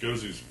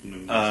 Gozu's.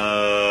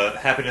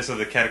 Happiness of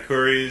the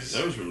Katakuris.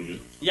 That was really good.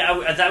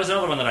 Yeah, that was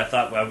another one that I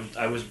thought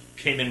I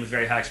came in with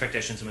very high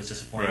expectations and was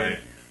disappointed. Right.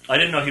 I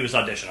didn't know he was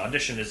Audition.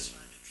 Audition is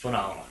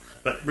phenomenal.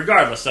 But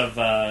regardless of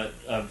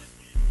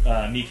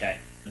Miike,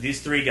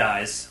 these three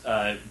guys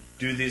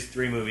do these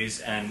three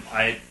movies, and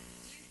I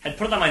had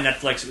put it on my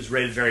Netflix. It was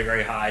rated very,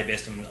 very high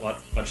based on a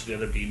bunch of the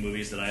other B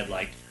movies that I had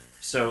liked.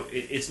 So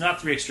it's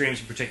not Three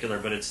Extremes in particular,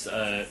 but it's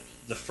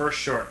the first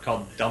short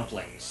called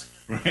Dumplings.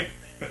 Right.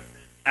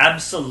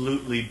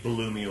 Absolutely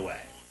blew me away.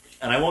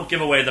 And I won't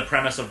give away the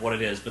premise of what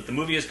it is, but the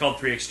movie is called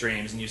Three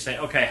Extremes, and you say,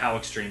 okay, how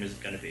extreme is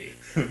it going to be?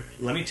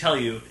 Let me tell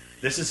you,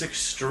 this is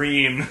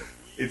extreme.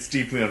 It's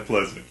deeply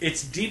unpleasant.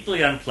 It's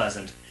deeply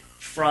unpleasant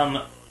from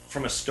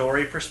a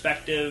story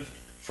perspective,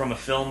 from a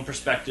film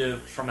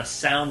perspective, from a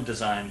sound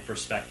design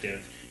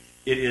perspective.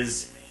 It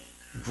is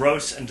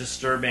gross and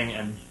disturbing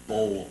and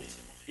bold.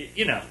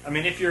 You know, I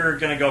mean, if you're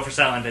going to go for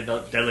Silent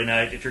Deadly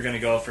Night, if you're going to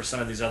go for some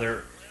of these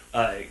other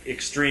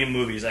extreme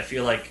movies, I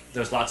feel like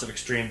there's lots of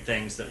extreme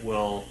things that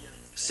will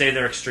say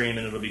they're extreme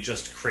and it'll be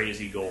just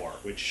crazy gore,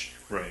 which,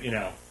 Right. you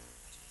know,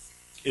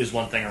 is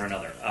one thing or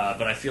another.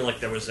 But I feel like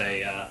there was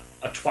a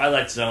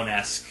Twilight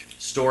Zone-esque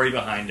story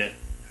behind it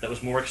that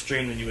was more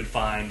extreme than you would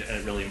find, and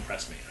it really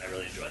impressed me. I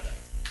really enjoyed that.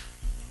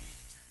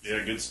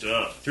 Yeah, good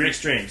stuff. Three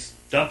Extremes,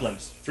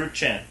 Dumplings, Fruit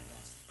Chan.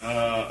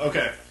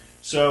 Okay,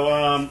 so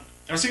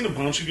I've seen a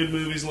bunch of good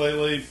movies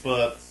lately,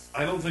 but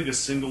I don't think a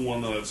single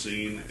one that I've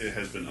seen it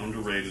has been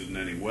underrated in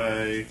any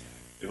way.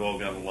 They've all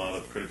got a lot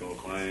of critical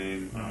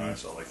acclaim. I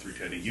saw like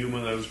 3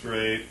 Yuma, that was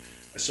great.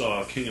 I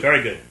saw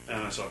Very good.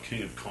 And I saw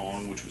King of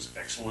Kong, which was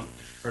excellent.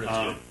 Heard it's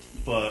good.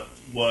 But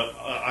what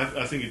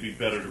I think it'd be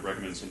better to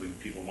recommend something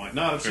people might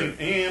not have seen.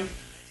 And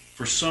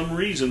for some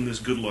reason, this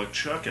Good Luck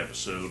Chuck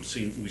episode,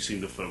 we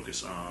seem to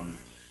focus on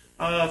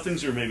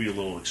things that are maybe a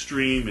little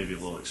extreme, maybe a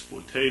little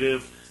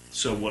exploitative.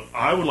 So what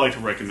I would like to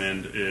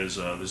recommend is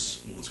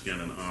this, once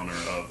again, in honor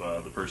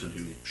of the person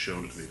who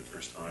showed it to me the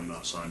first time,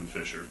 Simon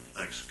Fisher,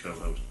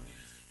 ex-co-host.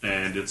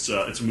 And it's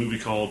a movie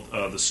called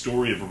The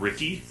Story of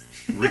Ricky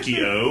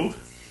O,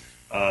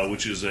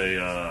 which is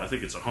I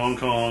think it's a Hong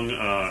Kong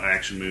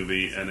action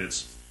movie, and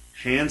it's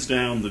hands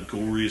down the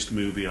goriest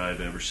movie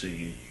I've ever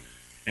seen.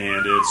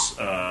 And it's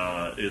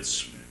Have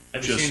just,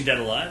 you seen Dead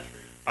Alive?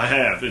 I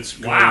have. It's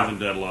Wow. better than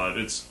Dead Alive.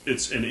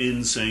 It's an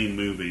insane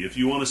movie. If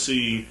you want to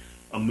see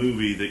a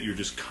movie that you're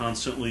just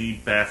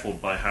constantly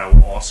baffled by how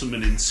awesome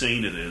and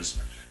insane it is,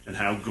 and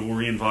how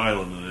gory and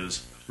violent it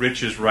is.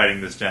 Rich is writing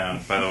this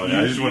down, by the way.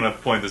 I just want to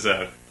point this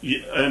out. Yeah,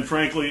 and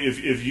frankly,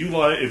 if you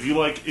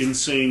like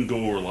insane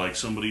gore, like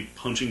somebody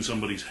punching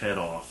somebody's head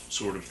off,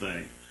 sort of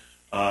thing,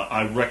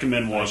 I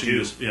recommend watching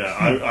this. Yeah,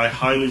 I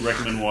highly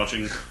recommend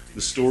watching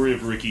The Story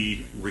of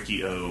Ricky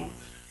O.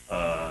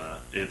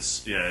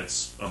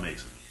 It's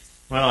amazing.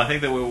 Well, I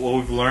think that what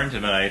we've learned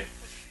tonight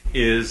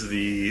is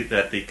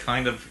that the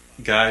kind of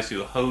guys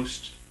who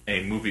host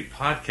a movie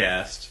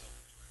podcast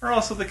are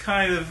also the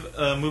kind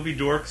of movie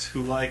dorks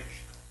who like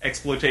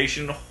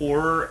exploitation,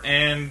 horror,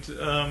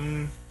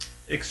 and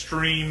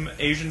extreme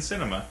Asian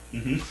cinema.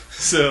 Mm-hmm.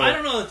 So I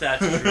don't know that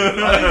that's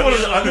true.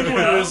 I think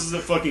what it is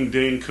that fucking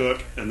Dane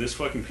Cook and this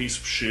fucking piece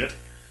of shit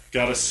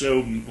got us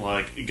seeing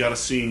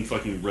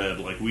fucking red.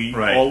 Like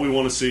all we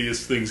want to see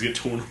is things get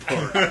torn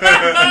apart.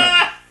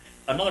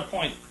 Another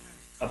point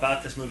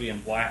about this movie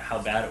and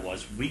how bad it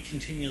was, we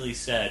continually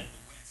said,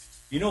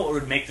 you know what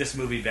would make this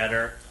movie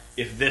better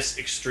if this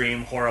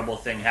extreme, horrible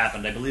thing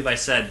happened? I believe I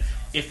said,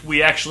 if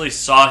we actually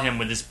saw him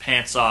with his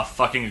pants off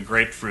fucking a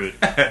grapefruit,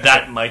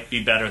 that might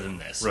be better than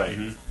this. right.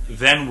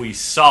 Then we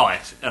saw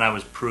it, and I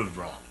was proved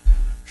wrong.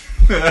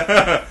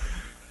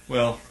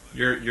 Well,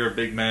 you're a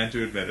big man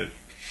to admit it.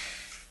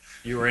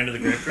 You were into the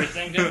grapefruit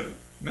thing, dude?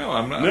 No,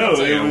 I'm not. No, I'm not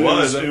saying it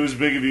was. it was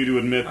big of you to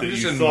admit I'm that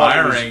just you thought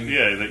admiring-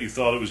 that you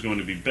thought it was going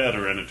to be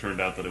better, and it turned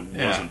out that it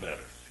wasn't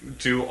better.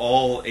 To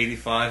all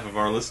 85 of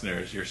our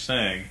listeners, you're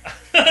saying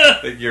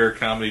that your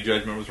comedy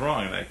judgment was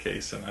wrong in that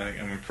case, and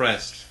I'm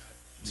impressed.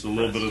 It's a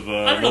little bit of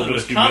I don't know that it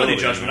was comedy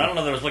humility, judgment. I don't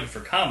know that I was looking for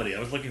comedy. I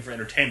was looking for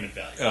entertainment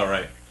value. Oh,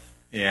 right.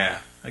 Yeah,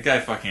 that guy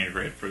fucking a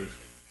grapefruit.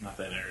 Not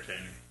that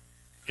entertaining.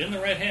 Get in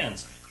the right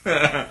hands.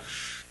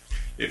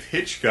 If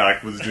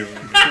Hitchcock was doing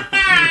it.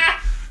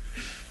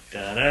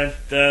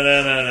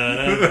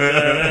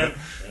 Da-da-da-da-da-da-da-da.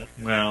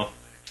 Well,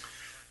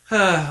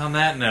 on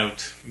that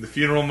note, the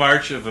funeral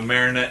march of a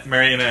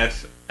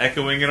marionette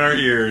echoing in our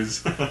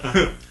ears.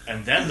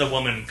 And then the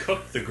woman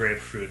cooked the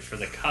grapefruit for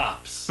the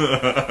cops,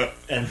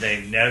 and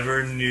they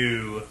never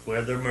knew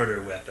where the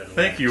murder weapon went.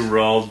 Thank you,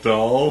 Roald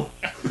Dahl.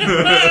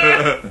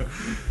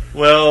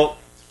 Well,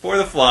 for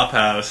the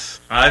Flophouse,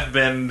 I've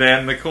been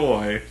Dan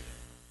McCoy.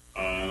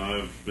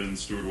 I've been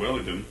Stuart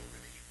Wellington.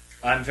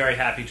 I'm very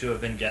happy to have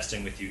been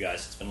guesting with you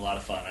guys. It's been a lot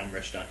of fun. I'm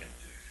Rich Duncan.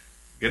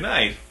 Good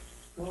night.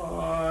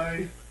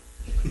 Bye.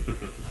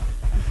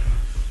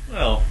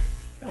 Well,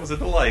 That was a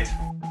delight.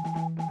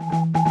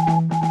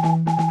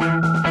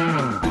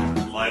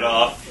 Light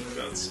off.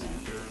 Got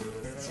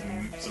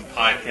some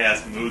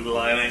podcast mood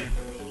lighting.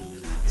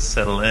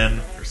 Settle in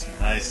for some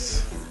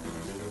nice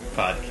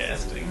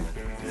podcasting.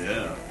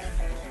 Yeah.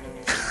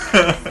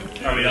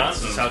 Are we on?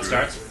 Is this how it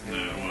starts?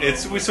 Yeah,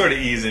 well, We sort of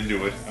ease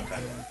into it.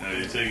 Okay. no,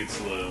 you take it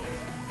slow.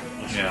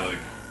 Much Yeah. like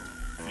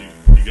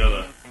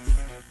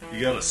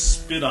you gotta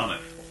spit on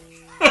it.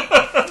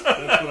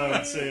 That's what I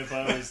would say if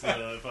I was the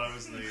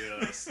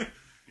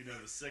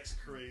the sex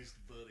crazed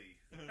buddy.